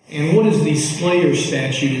 And what is the Slayer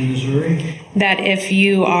statute in Missouri? That if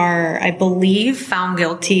you are, I believe, found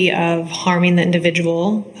guilty of harming the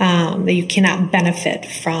individual, that you cannot benefit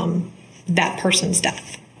from that person's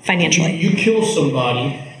death financially. You kill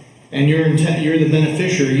somebody and you're the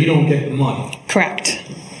beneficiary, you don't get the money. Correct.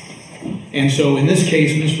 And so in this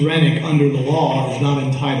case, Ms. Renick, under the law, is not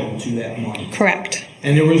entitled to that money. Correct.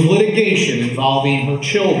 And there was litigation involving her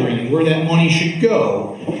children and where that money should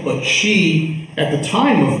go. But she, at the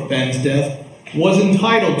time of Ben's death, was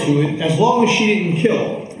entitled to it as long as she didn't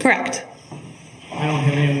kill. Correct. I don't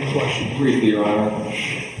have any other questions. Briefly, Your Honor.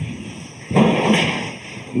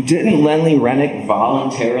 Didn't Lindley Renick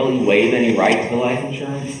voluntarily waive any right to life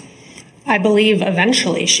insurance? I believe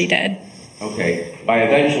eventually she did. Okay. By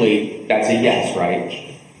eventually, that's a yes,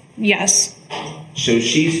 right? Yes. So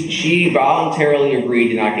she voluntarily agreed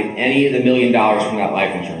to not get any of the $1 million from that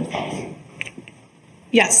life insurance policy?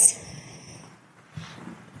 Yes.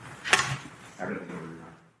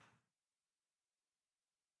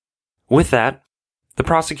 With that, the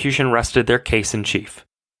prosecution rested their case in chief.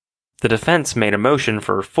 The defense made a motion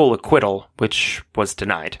for full acquittal, which was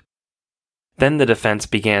denied. Then the defense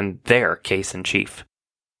began their case in chief.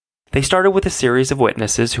 They started with a series of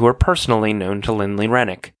witnesses who were personally known to Lindley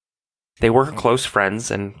Renick. They were close friends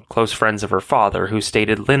and close friends of her father, who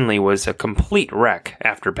stated Lindley was a complete wreck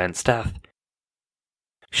after Ben's death.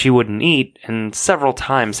 She wouldn't eat, and several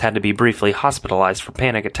times had to be briefly hospitalized for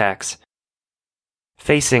panic attacks.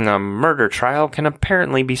 Facing a murder trial can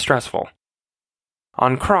apparently be stressful.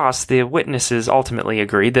 On cross, the witnesses ultimately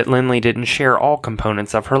agreed that Lindley didn't share all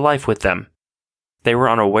components of her life with them. They were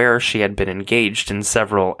unaware she had been engaged in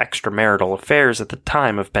several extramarital affairs at the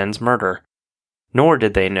time of Ben's murder, nor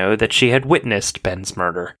did they know that she had witnessed Ben's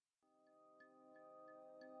murder.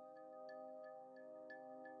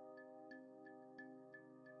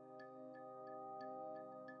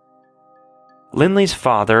 Lindley's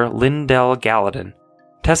father, Lindell Gallatin,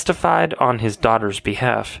 testified on his daughter's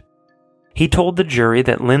behalf. He told the jury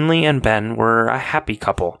that Lindley and Ben were a happy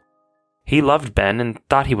couple. He loved Ben and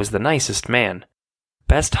thought he was the nicest man,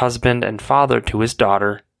 best husband and father to his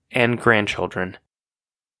daughter and grandchildren.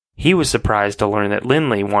 He was surprised to learn that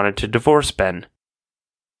Lindley wanted to divorce Ben.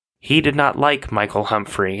 He did not like Michael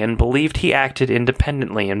Humphrey and believed he acted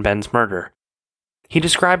independently in Ben's murder. He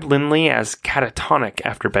described Lindley as catatonic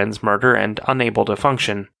after Ben's murder and unable to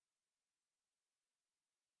function.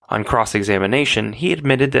 On cross-examination, he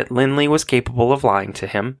admitted that Lindley was capable of lying to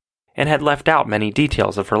him and had left out many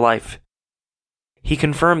details of her life. He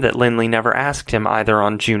confirmed that Lindley never asked him either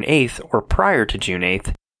on June 8th or prior to June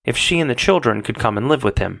 8th if she and the children could come and live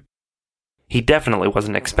with him. He definitely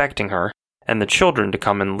wasn't expecting her and the children to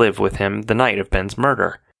come and live with him the night of Ben's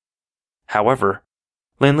murder. However,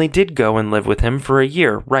 Lindley did go and live with him for a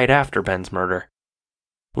year right after Ben's murder.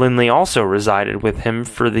 Lindley also resided with him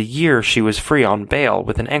for the year she was free on bail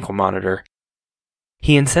with an ankle monitor.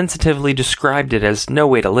 He insensitively described it as no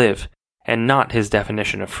way to live, and not his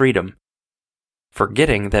definition of freedom,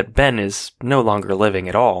 forgetting that Ben is no longer living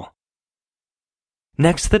at all.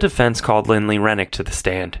 Next, the defense called Lindley Renick to the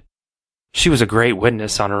stand. She was a great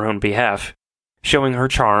witness on her own behalf, showing her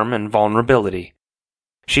charm and vulnerability.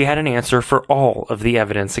 She had an answer for all of the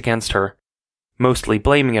evidence against her, mostly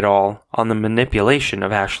blaming it all on the manipulation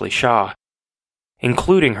of Ashley Shaw,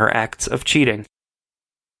 including her acts of cheating.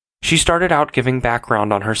 She started out giving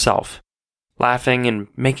background on herself, laughing and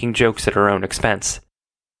making jokes at her own expense,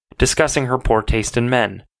 discussing her poor taste in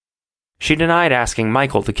men. She denied asking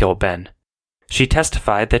Michael to kill Ben. She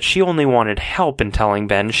testified that she only wanted help in telling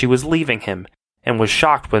Ben she was leaving him and was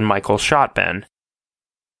shocked when Michael shot Ben.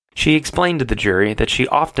 She explained to the jury that she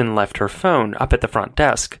often left her phone up at the front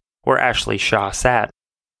desk where Ashley Shaw sat.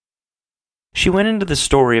 She went into the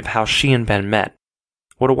story of how she and Ben met,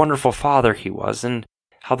 what a wonderful father he was, and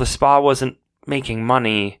how the spa wasn't making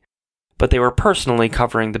money, but they were personally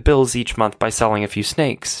covering the bills each month by selling a few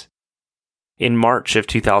snakes. In March of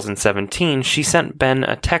 2017, she sent Ben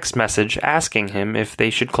a text message asking him if they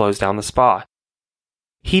should close down the spa.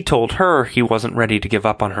 He told her he wasn't ready to give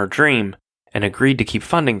up on her dream, and agreed to keep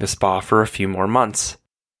funding the spa for a few more months.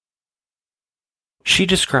 She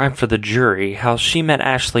described for the jury how she met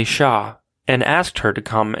Ashley Shaw and asked her to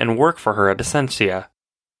come and work for her at Essentia.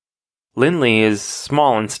 Lindley is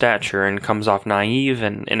small in stature and comes off naive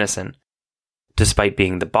and innocent. Despite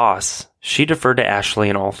being the boss, she deferred to Ashley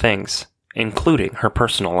in all things, including her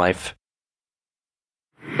personal life.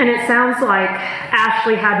 And it sounds like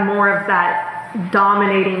Ashley had more of that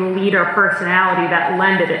dominating leader personality that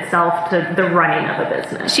lended itself to the running of a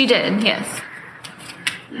business. She did, yes.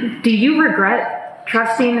 Do you regret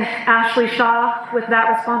trusting Ashley Shaw with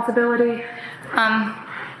that responsibility? Not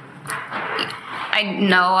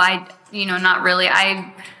really.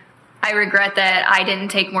 I regret that I didn't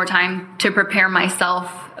take more time to prepare myself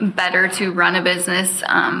better to run a business.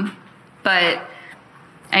 But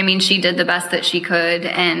I mean, she did the best that she could,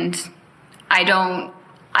 and I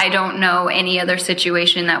don't know any other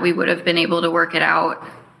situation that we would have been able to work it out.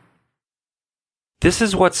 This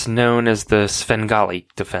is what's known as the Svengali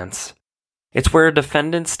defense. It's where a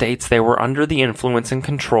defendant states they were under the influence and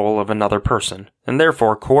control of another person, and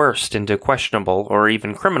therefore coerced into questionable or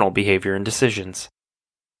even criminal behavior and decisions.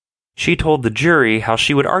 She told the jury how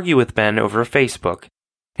she would argue with Ben over Facebook,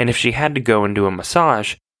 and if she had to go and do a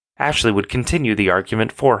massage, Ashley would continue the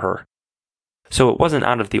argument for her. So it wasn't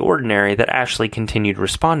out of the ordinary that Ashley continued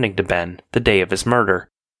responding to Ben the day of his murder.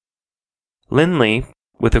 Lindley,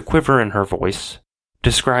 with a quiver in her voice,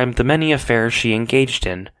 described the many affairs she engaged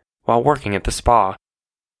in while working at the spa.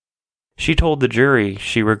 She told the jury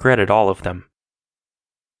she regretted all of them.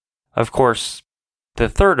 Of course, the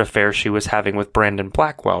third affair she was having with Brandon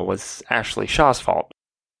Blackwell was Ashley Shaw's fault.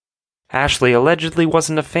 Ashley allegedly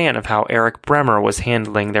wasn't a fan of how Eric Bremer was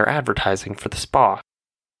handling their advertising for the spa.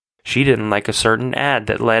 She didn't like a certain ad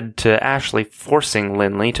that led to Ashley forcing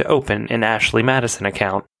Lindley to open an Ashley Madison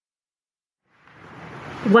account.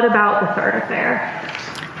 What about the third affair?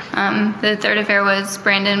 The third affair was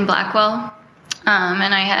Brandon Blackwell,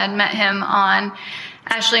 and I had met him on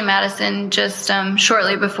Ashley Madison just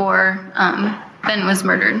shortly before Ben was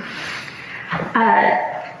murdered.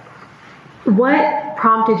 What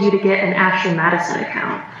prompted you to get an Ashley Madison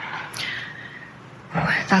account?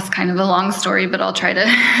 That's kind of a long story, but I'll try to.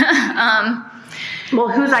 Well,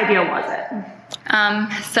 whose idea was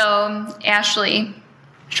it? So Ashley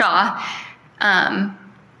Shaw.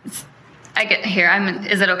 I get here.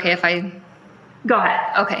 Is it okay if I go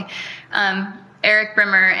ahead? Okay. Eric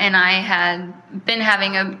Brimmer and I had been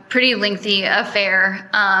having a pretty lengthy affair,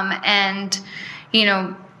 and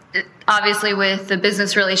obviously with the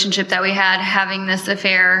business relationship that we had, having this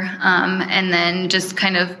affair, and then just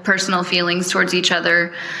kind of personal feelings towards each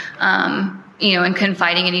other, and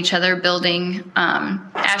confiding in each other, building.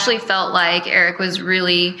 Ashley felt like Eric was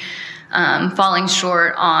really falling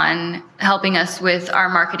short on helping us with our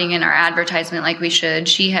marketing and our advertisement like we should.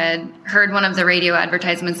 She had heard one of the radio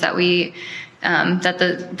advertisements that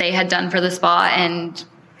they had done for the spa, and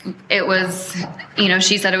it was,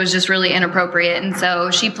 she said it was just really inappropriate. And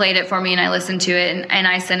so she played it for me and I listened to it, and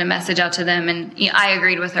I sent a message out to them, and I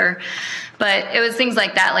agreed with her. But it was things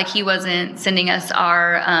like that, like he wasn't sending us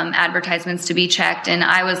our advertisements to be checked, and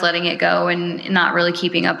I was letting it go and not really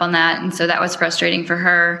keeping up on that. And so that was frustrating for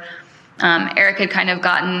her. Eric had kind of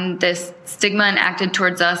gotten this stigma and acted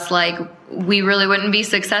towards us like we really wouldn't be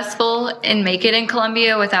successful and make it in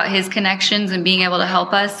Columbia without his connections and being able to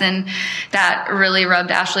help us. And that really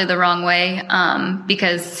rubbed Ashley the wrong way,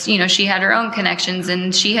 because, she had her own connections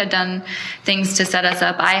and she had done things to set us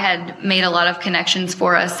up. I had made a lot of connections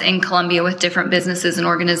for us in Columbia with different businesses and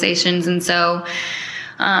organizations. And so,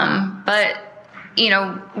 but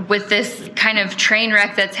with this kind of train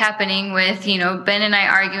wreck that's happening with, Ben and I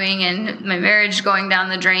arguing and my marriage going down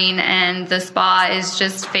the drain and the spa is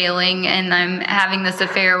just failing and I'm having this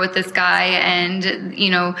affair with this guy and,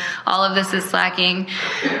 all of this is slacking.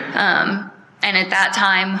 And at that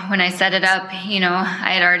time when I set it up, I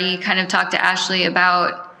had already kind of talked to Ashley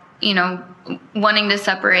about, wanting to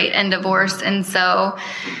separate and divorce. And so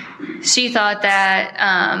she thought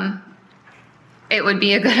that, it would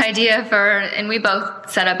be a good idea and we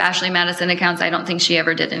both set up Ashley Madison accounts. I don't think she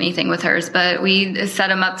ever did anything with hers, but we set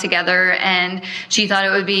them up together, and she thought it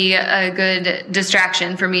would be a good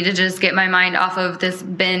distraction for me to just get my mind off of this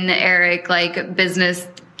Ben Eric business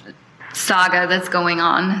saga that's going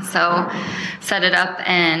on. So set it up,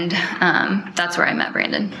 and that's where I met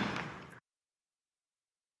Brandon.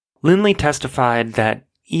 Lindley testified that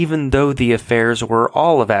even though the affairs were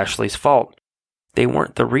all of Ashley's fault, they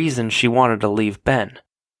weren't the reason she wanted to leave Ben,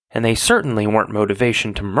 and they certainly weren't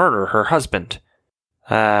motivation to murder her husband.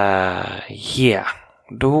 Yeah,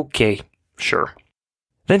 okay, sure.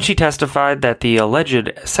 Then she testified that the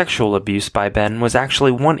alleged sexual abuse by Ben was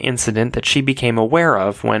actually one incident that she became aware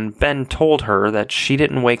of when Ben told her that she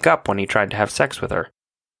didn't wake up when he tried to have sex with her,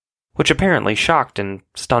 which apparently shocked and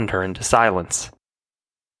stunned her into silence.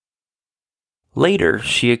 Later,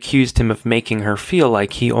 she accused him of making her feel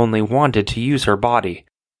like he only wanted to use her body,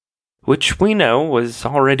 which we know was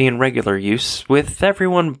already in regular use with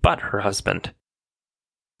everyone but her husband.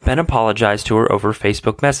 Ben apologized to her over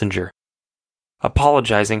Facebook Messenger,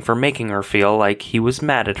 apologizing for making her feel like he was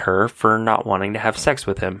mad at her for not wanting to have sex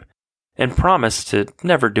with him, and promised to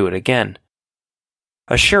never do it again,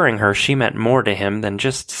 assuring her she meant more to him than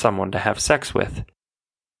just someone to have sex with.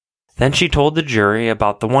 Then she told the jury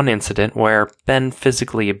about the one incident where Ben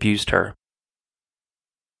physically abused her.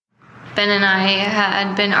 Ben and I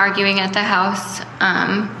had been arguing at the house.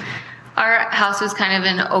 Our house was kind of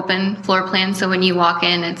an open floor plan, so when you walk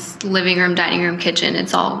in, it's living room, dining room, kitchen.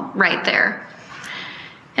 It's all right there.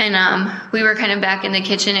 And we were kind of back in the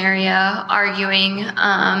kitchen area arguing.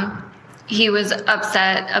 He was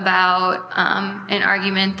upset about an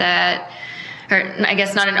argument or I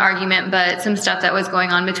guess not an argument, but some stuff that was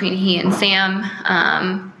going on between he and Sam,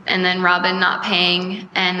 and then Robin not paying,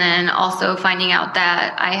 and then also finding out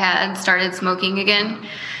that I had started smoking again.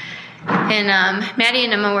 And Maddie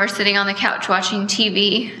and Emma were sitting on the couch watching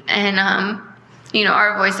TV, and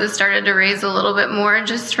our voices started to raise a little bit more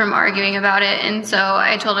just from arguing about it. And so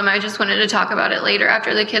I told him I just wanted to talk about it later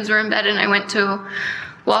after the kids were in bed, and I went to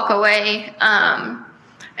walk away.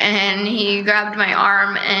 And he grabbed my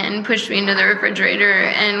arm and pushed me into the refrigerator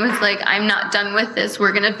and was like, "I'm not done with this.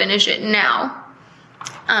 We're going to finish it now."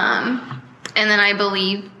 And then I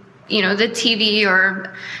believe, the TV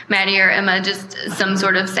or Maddie or Emma, just some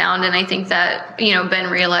sort of sound. And I think that, Ben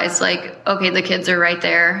realized okay, the kids are right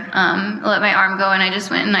there. Let my arm go. And I just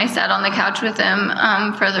went and I sat on the couch with him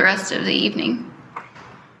for the rest of the evening.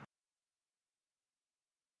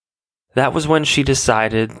 That was when she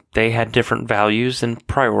decided they had different values and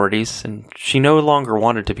priorities, and she no longer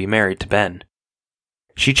wanted to be married to Ben.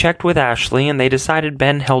 She checked with Ashley, and they decided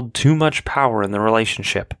Ben held too much power in the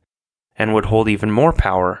relationship and would hold even more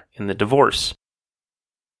power in the divorce.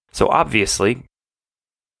 So obviously,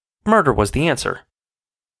 murder was the answer.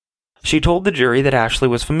 She told the jury that Ashley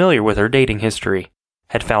was familiar with her dating history,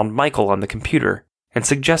 had found Michael on the computer, and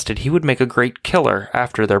suggested he would make a great killer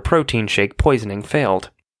after their protein shake poisoning failed.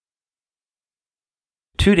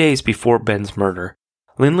 2 days before Ben's murder,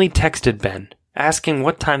 Lindley texted Ben, asking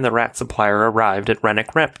what time the rat supplier arrived at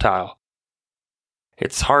Renick Reptile.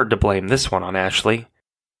 It's hard to blame this one on Ashley,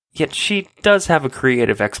 yet she does have a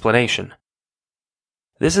creative explanation.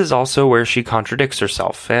 This is also where she contradicts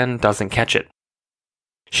herself and doesn't catch it.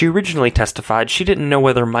 She originally testified she didn't know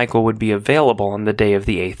whether Michael would be available on the day of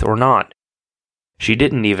the 8th or not. She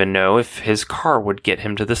didn't even know if his car would get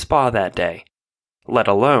him to the spa that day, let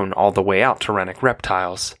alone all the way out to Renick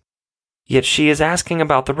Reptiles. Yet she is asking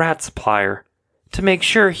about the rat supplier to make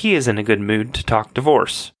sure he is in a good mood to talk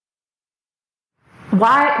divorce.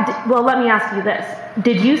 Well, let me ask you this.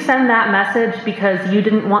 Did you send that message because you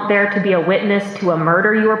didn't want there to be a witness to a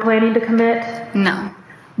murder you were planning to commit? No.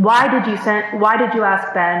 Why did you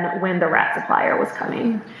ask Ben when the rat supplier was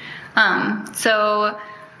coming? So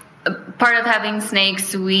part of having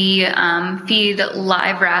snakes, we feed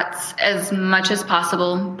live rats as much as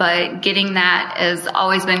possible, but getting that has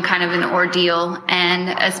always been kind of an ordeal,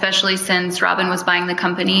 and especially since Robin was buying the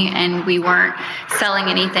company and we weren't selling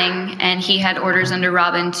anything, and he had orders under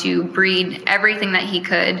Robin to breed everything that he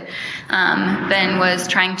could. Ben was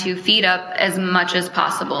trying to feed up as much as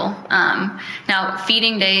possible. Now,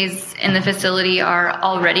 feeding days in the facility are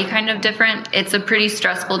already kind of different. It's a pretty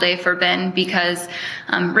stressful day for Ben because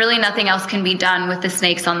really nothing else can be done with the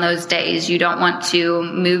snakes on those days. You don't want to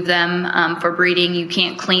move them for breeding. You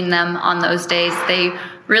can't clean them on those days. They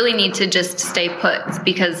really need to just stay put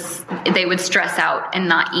because they would stress out and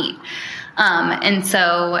not eat. And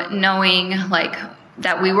so knowing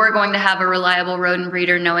that we were going to have a reliable rodent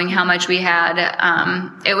breeder, knowing how much we had,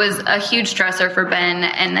 it was a huge stressor for Ben,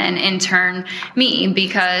 and then in turn me,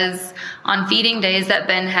 because on feeding days that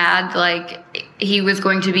Ben had, he was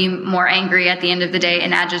going to be more angry at the end of the day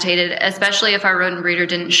and agitated, especially if our rodent breeder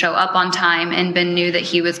didn't show up on time, and Ben knew that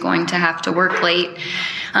he was going to have to work late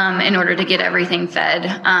in order to get everything fed.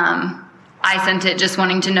 I sent it just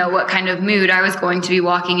wanting to know what kind of mood I was going to be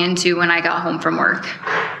walking into when I got home from work.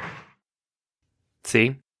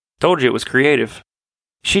 See? Told you it was creative.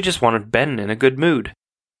 She just wanted Ben in a good mood.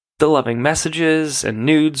 The loving messages and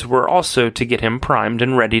nudes were also to get him primed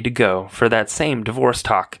and ready to go for that same divorce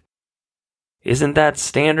talk. Isn't that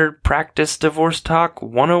standard practice divorce talk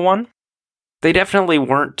 101? They definitely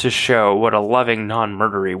weren't to show what a loving,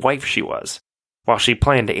 non-murdery wife she was, while she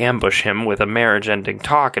planned to ambush him with a marriage-ending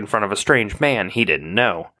talk in front of a strange man he didn't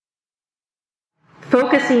know.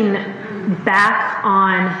 Focusing back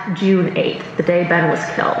on June 8th, the day Ben was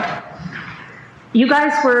killed. You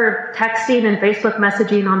guys were texting and Facebook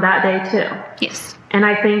messaging on that day too. Yes. And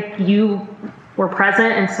I think you were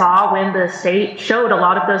present and saw when the state showed a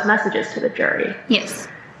lot of those messages to the jury. Yes.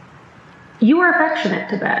 You were affectionate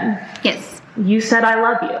to Ben. Yes. You said, "I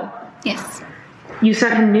love you." Yes. You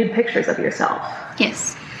sent him nude pictures of yourself.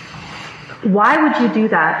 Yes. Why would you do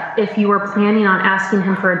that if you were planning on asking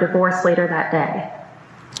him for a divorce later that day?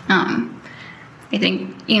 I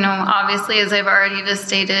think, obviously, as I've already just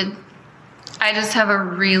stated, I just have a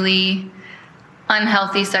really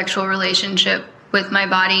unhealthy sexual relationship with my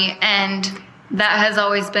body, and that has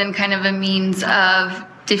always been kind of a means of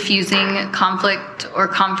diffusing conflict or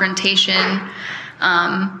confrontation.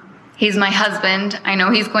 He's my husband. I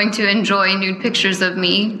know he's going to enjoy nude pictures of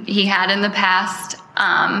me. He had in the past.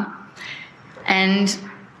 And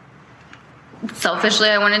selfishly,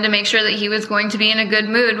 I wanted to make sure that he was going to be in a good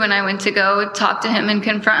mood when I went to go talk to him and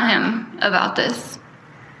confront him about this.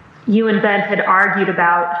 You and Ben had argued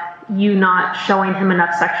about you not showing him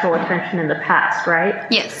enough sexual attention in the past, right?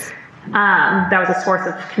 Yes. That was a source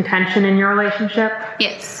of contention in your relationship?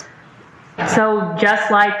 Yes. So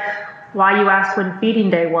just like why you asked when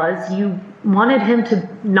feeding day was, you wanted him to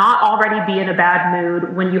not already be in a bad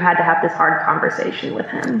mood when you had to have this hard conversation with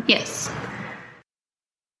him. Yes.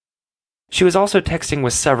 She was also texting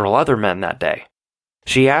with several other men that day.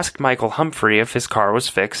 She asked Michael Humphrey if his car was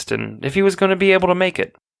fixed and if he was going to be able to make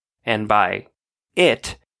it. And by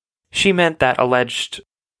it, she meant that alleged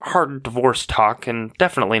hard divorce talk and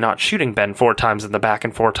definitely not shooting Ben 4 times in the back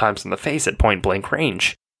and 4 times in the face at point-blank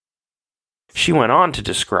range. She went on to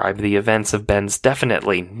describe the events of Ben's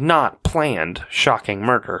definitely not planned shocking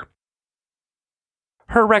murder.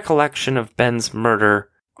 Her recollection of Ben's murder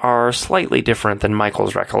are slightly different than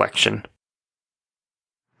Michael's recollection.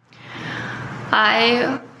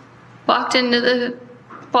 I walked into the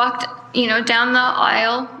walked, down the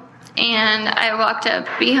aisle, and I walked up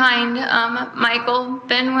behind Michael.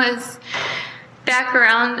 Ben was back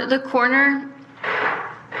around the corner,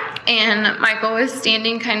 and Michael was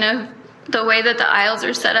standing kind of the way that the aisles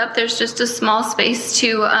are set up. There's just a small space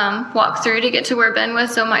to walk through to get to where Ben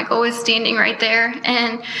was, so Michael was standing right there,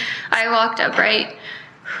 and I walked up right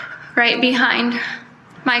behind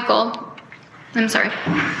Michael. I'm sorry.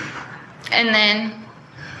 And then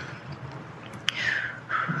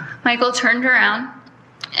Michael turned around,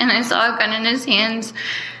 and I saw a gun in his hands,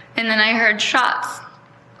 and then I heard shots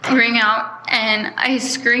ring out, and I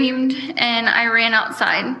screamed, and I ran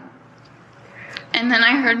outside. And then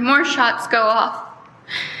I heard more shots go off,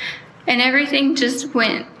 and everything just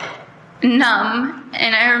went numb,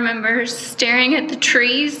 and I remember staring at the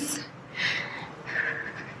trees,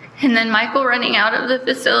 and then Michael running out of the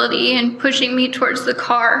facility and pushing me towards the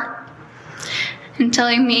car and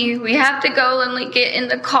telling me, "We have to go, Lindley, get in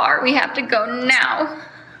the car. We have to go now."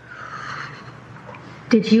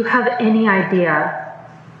 Did you have any idea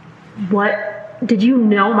did you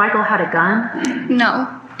know Michael had a gun? No.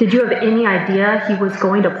 Did you have any idea he was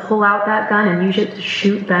going to pull out that gun and use it to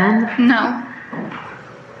shoot Ben? No.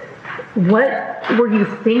 What were you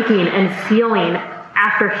thinking and feeling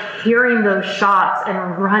after hearing those shots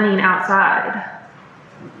and running outside?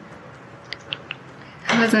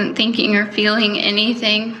 I wasn't thinking or feeling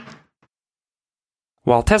anything.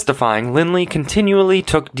 While testifying, Lindley continually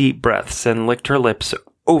took deep breaths and licked her lips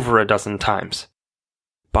over a dozen times.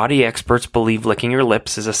 Body experts believe licking your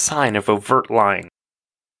lips is a sign of overt lying.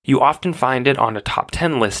 You often find it on a top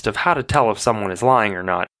 10 list of how to tell if someone is lying or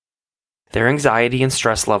not. Their anxiety and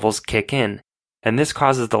stress levels kick in, and this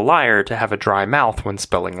causes the liar to have a dry mouth when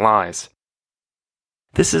spelling lies.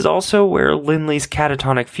 This is also where Lindley's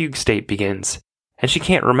catatonic fugue state begins, and she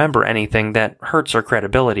can't remember anything that hurts her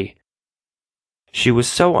credibility. She was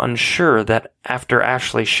so unsure that after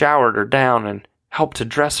Ashley showered her down and helped to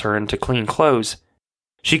dress her into clean clothes,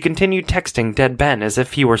 she continued texting dead Ben as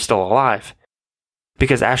if he were still alive,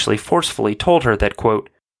 because Ashley forcefully told her that,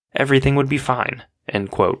 quote, everything would be fine,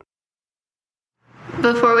 end quote.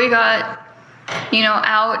 Before we got,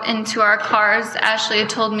 out into our cars, Ashley had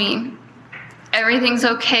told me, "Everything's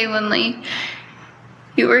okay, Lindley.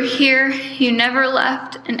 You were here, you never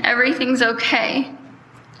left, and everything's okay."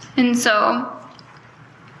 And so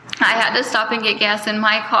I had to stop and get gas in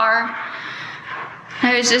my car.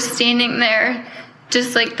 I was just standing there,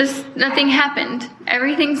 just like this, nothing happened.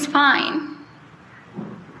 Everything's fine.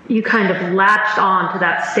 You kind of latched on to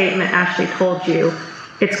that statement Ashley told you.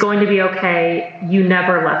 It's going to be okay. You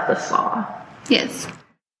never left the slaw. Yes.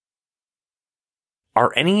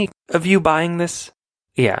 Are any of you buying this?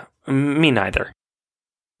 Yeah, me neither.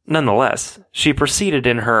 Nonetheless, she proceeded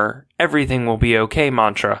in her everything will be okay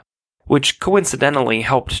mantra, which coincidentally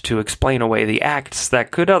helped to explain away the acts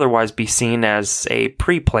that could otherwise be seen as a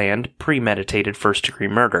pre-planned, premeditated first-degree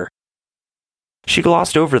murder. She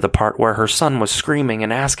glossed over the part where her son was screaming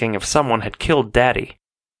and asking if someone had killed Daddy.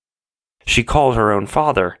 She called her own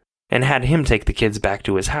father and had him take the kids back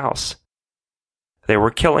to his house. They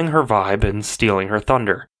were killing her vibe and stealing her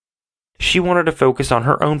thunder. She wanted to focus on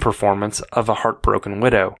her own performance of a heartbroken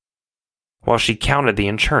widow, while she counted the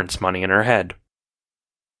insurance money in her head.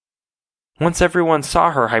 Once everyone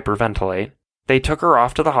saw her hyperventilate, they took her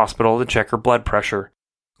off to the hospital to check her blood pressure,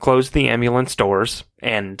 closed the ambulance doors,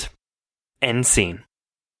 and end scene.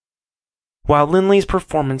 While Lindley's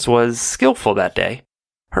performance was skillful that day,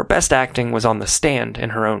 her best acting was on the stand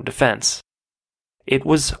in her own defense. It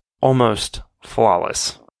was almost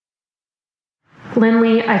flawless.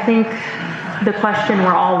 Lindley, I think the question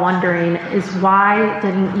we're all wondering is why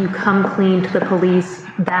didn't you come clean to the police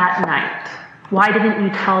that night? Why didn't you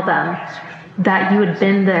tell them that you had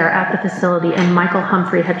been there at the facility and Michael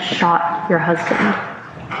Humphrey had shot your husband?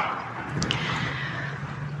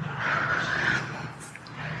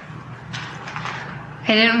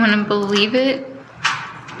 I didn't want to believe it.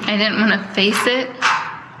 I didn't want to face it.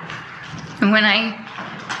 And when I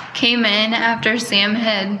came in after Sam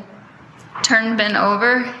had turned Ben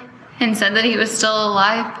over and said that he was still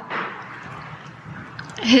alive,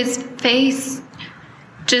 his face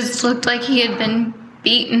just looked like he had been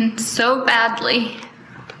beaten so badly.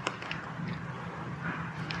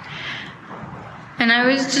 And I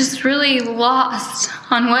was just really lost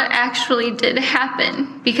on what actually did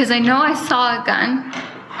happen, because I know I saw a gun.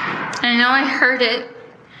 I know I heard it.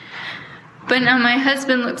 But now my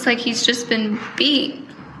husband looks like he's just been beat.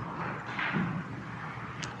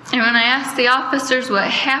 And when I asked the officers what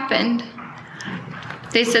happened,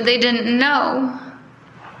 they said they didn't know.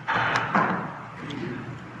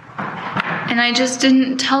 And I just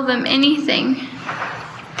didn't tell them anything.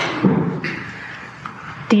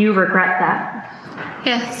 Do you regret that?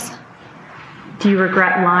 Yes. Do you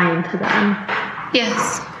regret lying to them?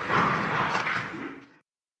 Yes.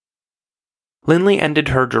 Lindley ended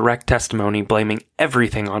her direct testimony blaming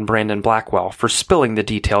everything on Brandon Blackwell for spilling the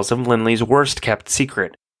details of Lindley's worst-kept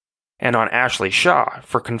secret, and on Ashley Shaw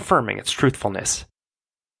for confirming its truthfulness.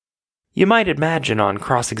 You might imagine on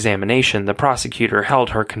cross-examination the prosecutor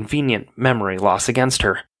held her convenient memory loss against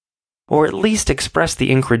her, or at least expressed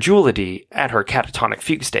the incredulity at her catatonic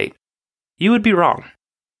fugue state. You would be wrong.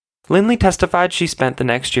 Lindley testified she spent the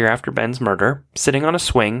next year after Ben's murder sitting on a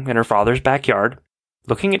swing in her father's backyard,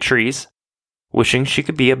 looking at trees, wishing she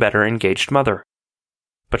could be a better engaged mother.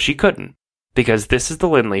 But she couldn't, because this is the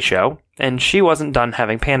Lindley Show, and she wasn't done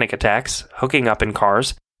having panic attacks, hooking up in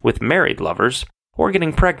cars with married lovers, or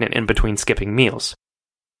getting pregnant in between skipping meals.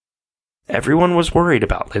 Everyone was worried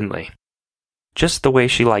about Lindley, just the way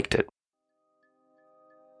she liked it.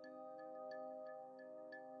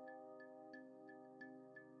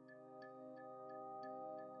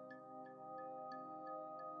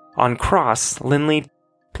 On cross, Lindley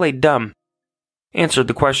played dumb, answered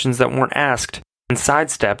the questions that weren't asked, and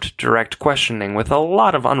sidestepped direct questioning with a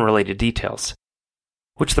lot of unrelated details,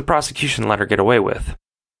 which the prosecution let her get away with.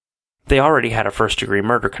 They already had a first-degree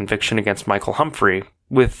murder conviction against Michael Humphrey,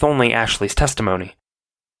 with only Ashley's testimony.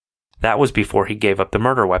 That was before he gave up the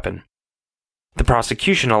murder weapon. The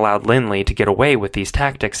prosecution allowed Lindley to get away with these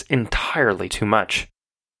tactics entirely too much.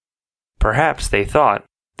 Perhaps they thought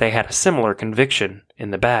they had a similar conviction in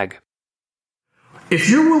the bag. If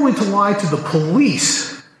you're willing to lie to the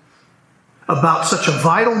police about such a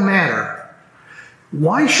vital matter,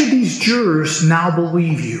 why should these jurors now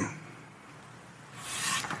believe you?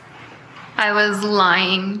 I was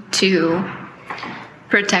lying to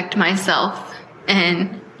protect myself,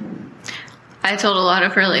 and I told a lot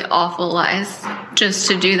of really awful lies just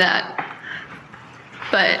to do that.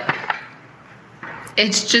 But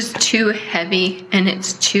it's just too heavy and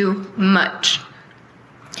it's too much.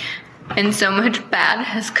 And so much bad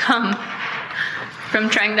has come from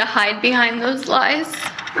trying to hide behind those lies.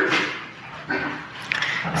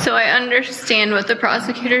 So I understand what the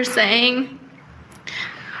prosecutor's saying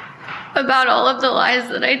about all of the lies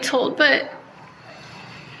that I told, but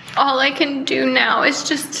all I can do now is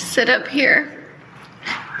just sit up here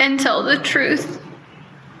and tell the truth.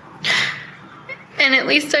 And at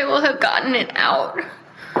least I will have gotten it out,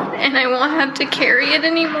 and I won't have to carry it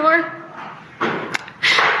anymore.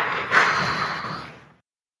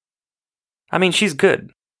 I mean, she's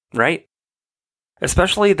good, right?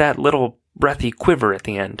 Especially that little breathy quiver at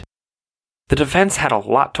the end. The defense had a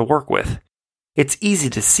lot to work with. It's easy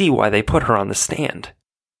to see why they put her on the stand.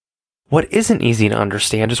 What isn't easy to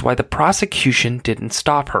understand is why the prosecution didn't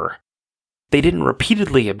stop her. They didn't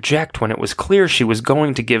repeatedly object when it was clear she was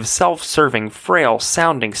going to give self-serving,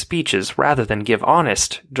 frail-sounding speeches rather than give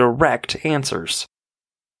honest, direct answers.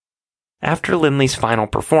 After Lindley's final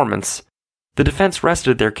performance, the defense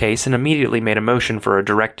rested their case and immediately made a motion for a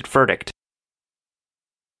directed verdict.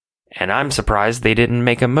 And I'm surprised they didn't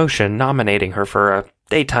make a motion nominating her for a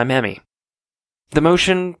daytime Emmy. The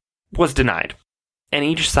motion was denied, and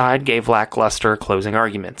each side gave lackluster closing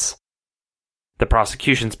arguments. The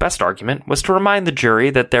prosecution's best argument was to remind the jury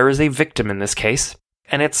that there is a victim in this case,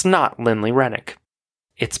 and it's not Lindley Renick.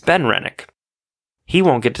 It's Ben Renick. He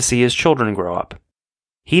won't get to see his children grow up.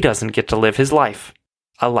 He doesn't get to live his life,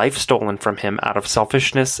 a life stolen from him out of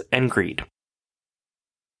selfishness and greed.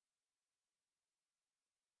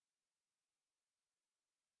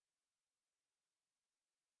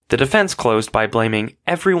 The defense closed by blaming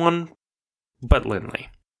everyone but Lindley.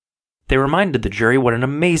 They reminded the jury what an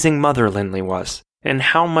amazing mother Lindley was, and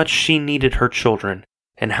how much she needed her children,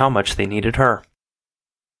 and how much they needed her.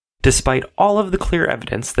 Despite all of the clear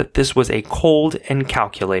evidence that this was a cold and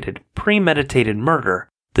calculated, premeditated murder,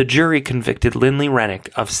 the jury convicted Lindley Renick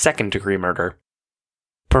of second-degree murder.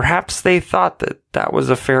 Perhaps they thought that that was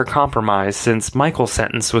a fair compromise since Michael's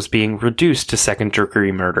sentence was being reduced to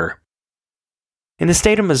second-degree murder. In the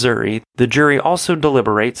state of Missouri, the jury also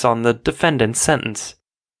deliberates on the defendant's sentence.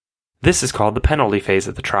 This is called the penalty phase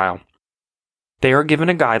of the trial. They are given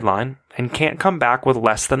a guideline and can't come back with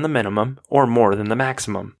less than the minimum or more than the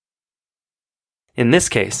maximum. In this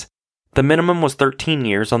case, the minimum was 13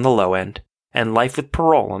 years on the low end and life with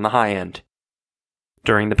parole on the high end.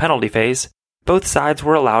 During the penalty phase, both sides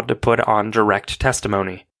were allowed to put on direct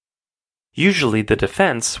testimony. Usually the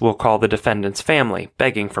defense will call the defendant's family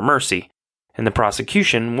begging for mercy, and the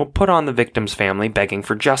prosecution will put on the victim's family begging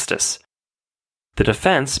for justice. The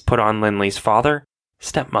defense put on Lindley's father,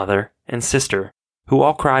 stepmother, and sister, who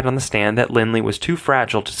all cried on the stand that Lindley was too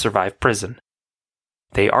fragile to survive prison.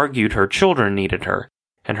 They argued her children needed her,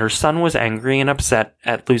 and her son was angry and upset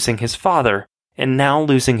at losing his father and now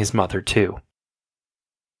losing his mother too.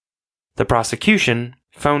 The prosecution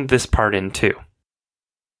phoned this part in too.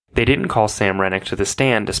 They didn't call Sam Renick to the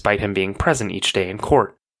stand despite him being present each day in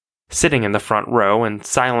court, sitting in the front row and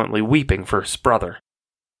silently weeping for his brother.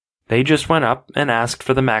 They just went up and asked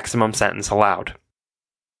for the maximum sentence allowed,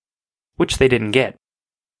 which they didn't get.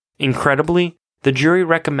 Incredibly, the jury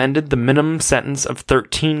recommended the minimum sentence of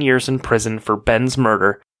 13 years in prison for Ben's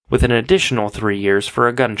murder with an additional 3 years for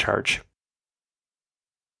a gun charge.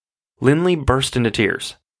 Lindley burst into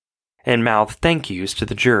tears and mouthed thank yous to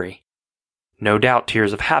the jury. No doubt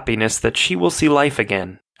tears of happiness that she will see life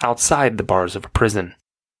again outside the bars of a prison.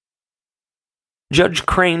 Judge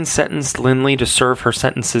Crane sentenced Lindley to serve her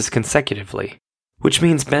sentences consecutively, which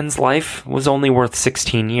means Ben's life was only worth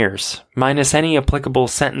 16 years, minus any applicable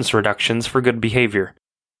sentence reductions for good behavior.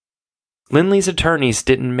 Lindley's attorneys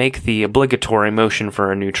didn't make the obligatory motion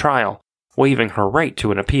for a new trial, waiving her right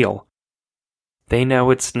to an appeal. They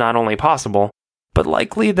know it's not only possible, but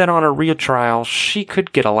likely that on a real trial she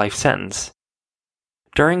could get a life sentence.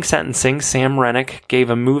 During sentencing, Sam Renick gave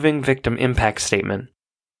a moving victim impact statement.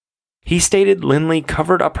 He stated Lindley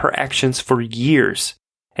covered up her actions for years,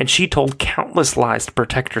 and she told countless lies to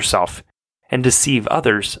protect herself and deceive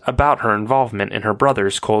others about her involvement in her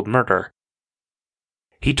brother's cold murder.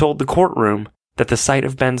 He told the courtroom that the sight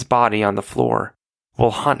of Ben's body on the floor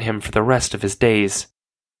will haunt him for the rest of his days.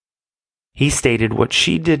 He stated what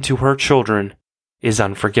she did to her children is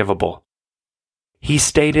unforgivable. He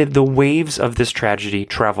stated the waves of this tragedy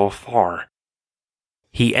travel far.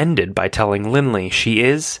 He ended by telling Lindley she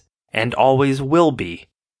is, and always will be,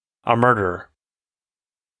 a murderer.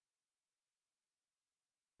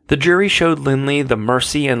 The jury showed Lindley the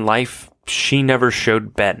mercy in life she never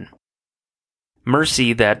showed Ben.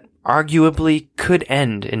 Mercy that arguably could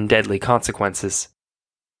end in deadly consequences.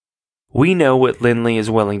 We know what Lindley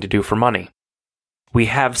is willing to do for money. We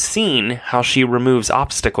have seen how she removes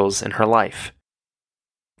obstacles in her life.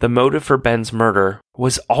 The motive for Ben's murder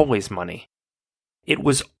was always money. It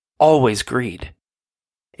was always greed.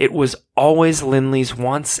 It was always Lindley's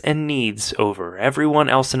wants and needs over everyone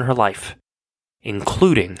else in her life,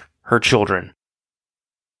 including her children.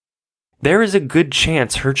 There is a good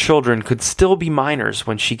chance her children could still be minors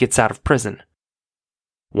when she gets out of prison.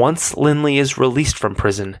 Once Lindley is released from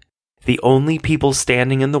prison, the only people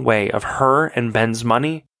standing in the way of her and Ben's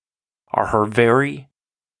money are her very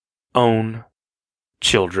own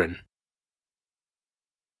children.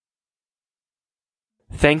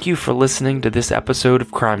 Thank you for listening to this episode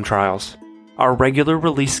of Crime Trials. Our regular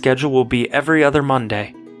release schedule will be every other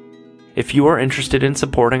Monday. If you are interested in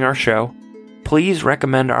supporting our show, please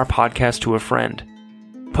recommend our podcast to a friend,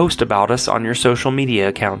 post about us on your social media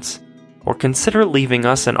accounts, or consider leaving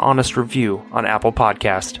us an honest review on Apple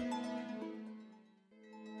Podcast.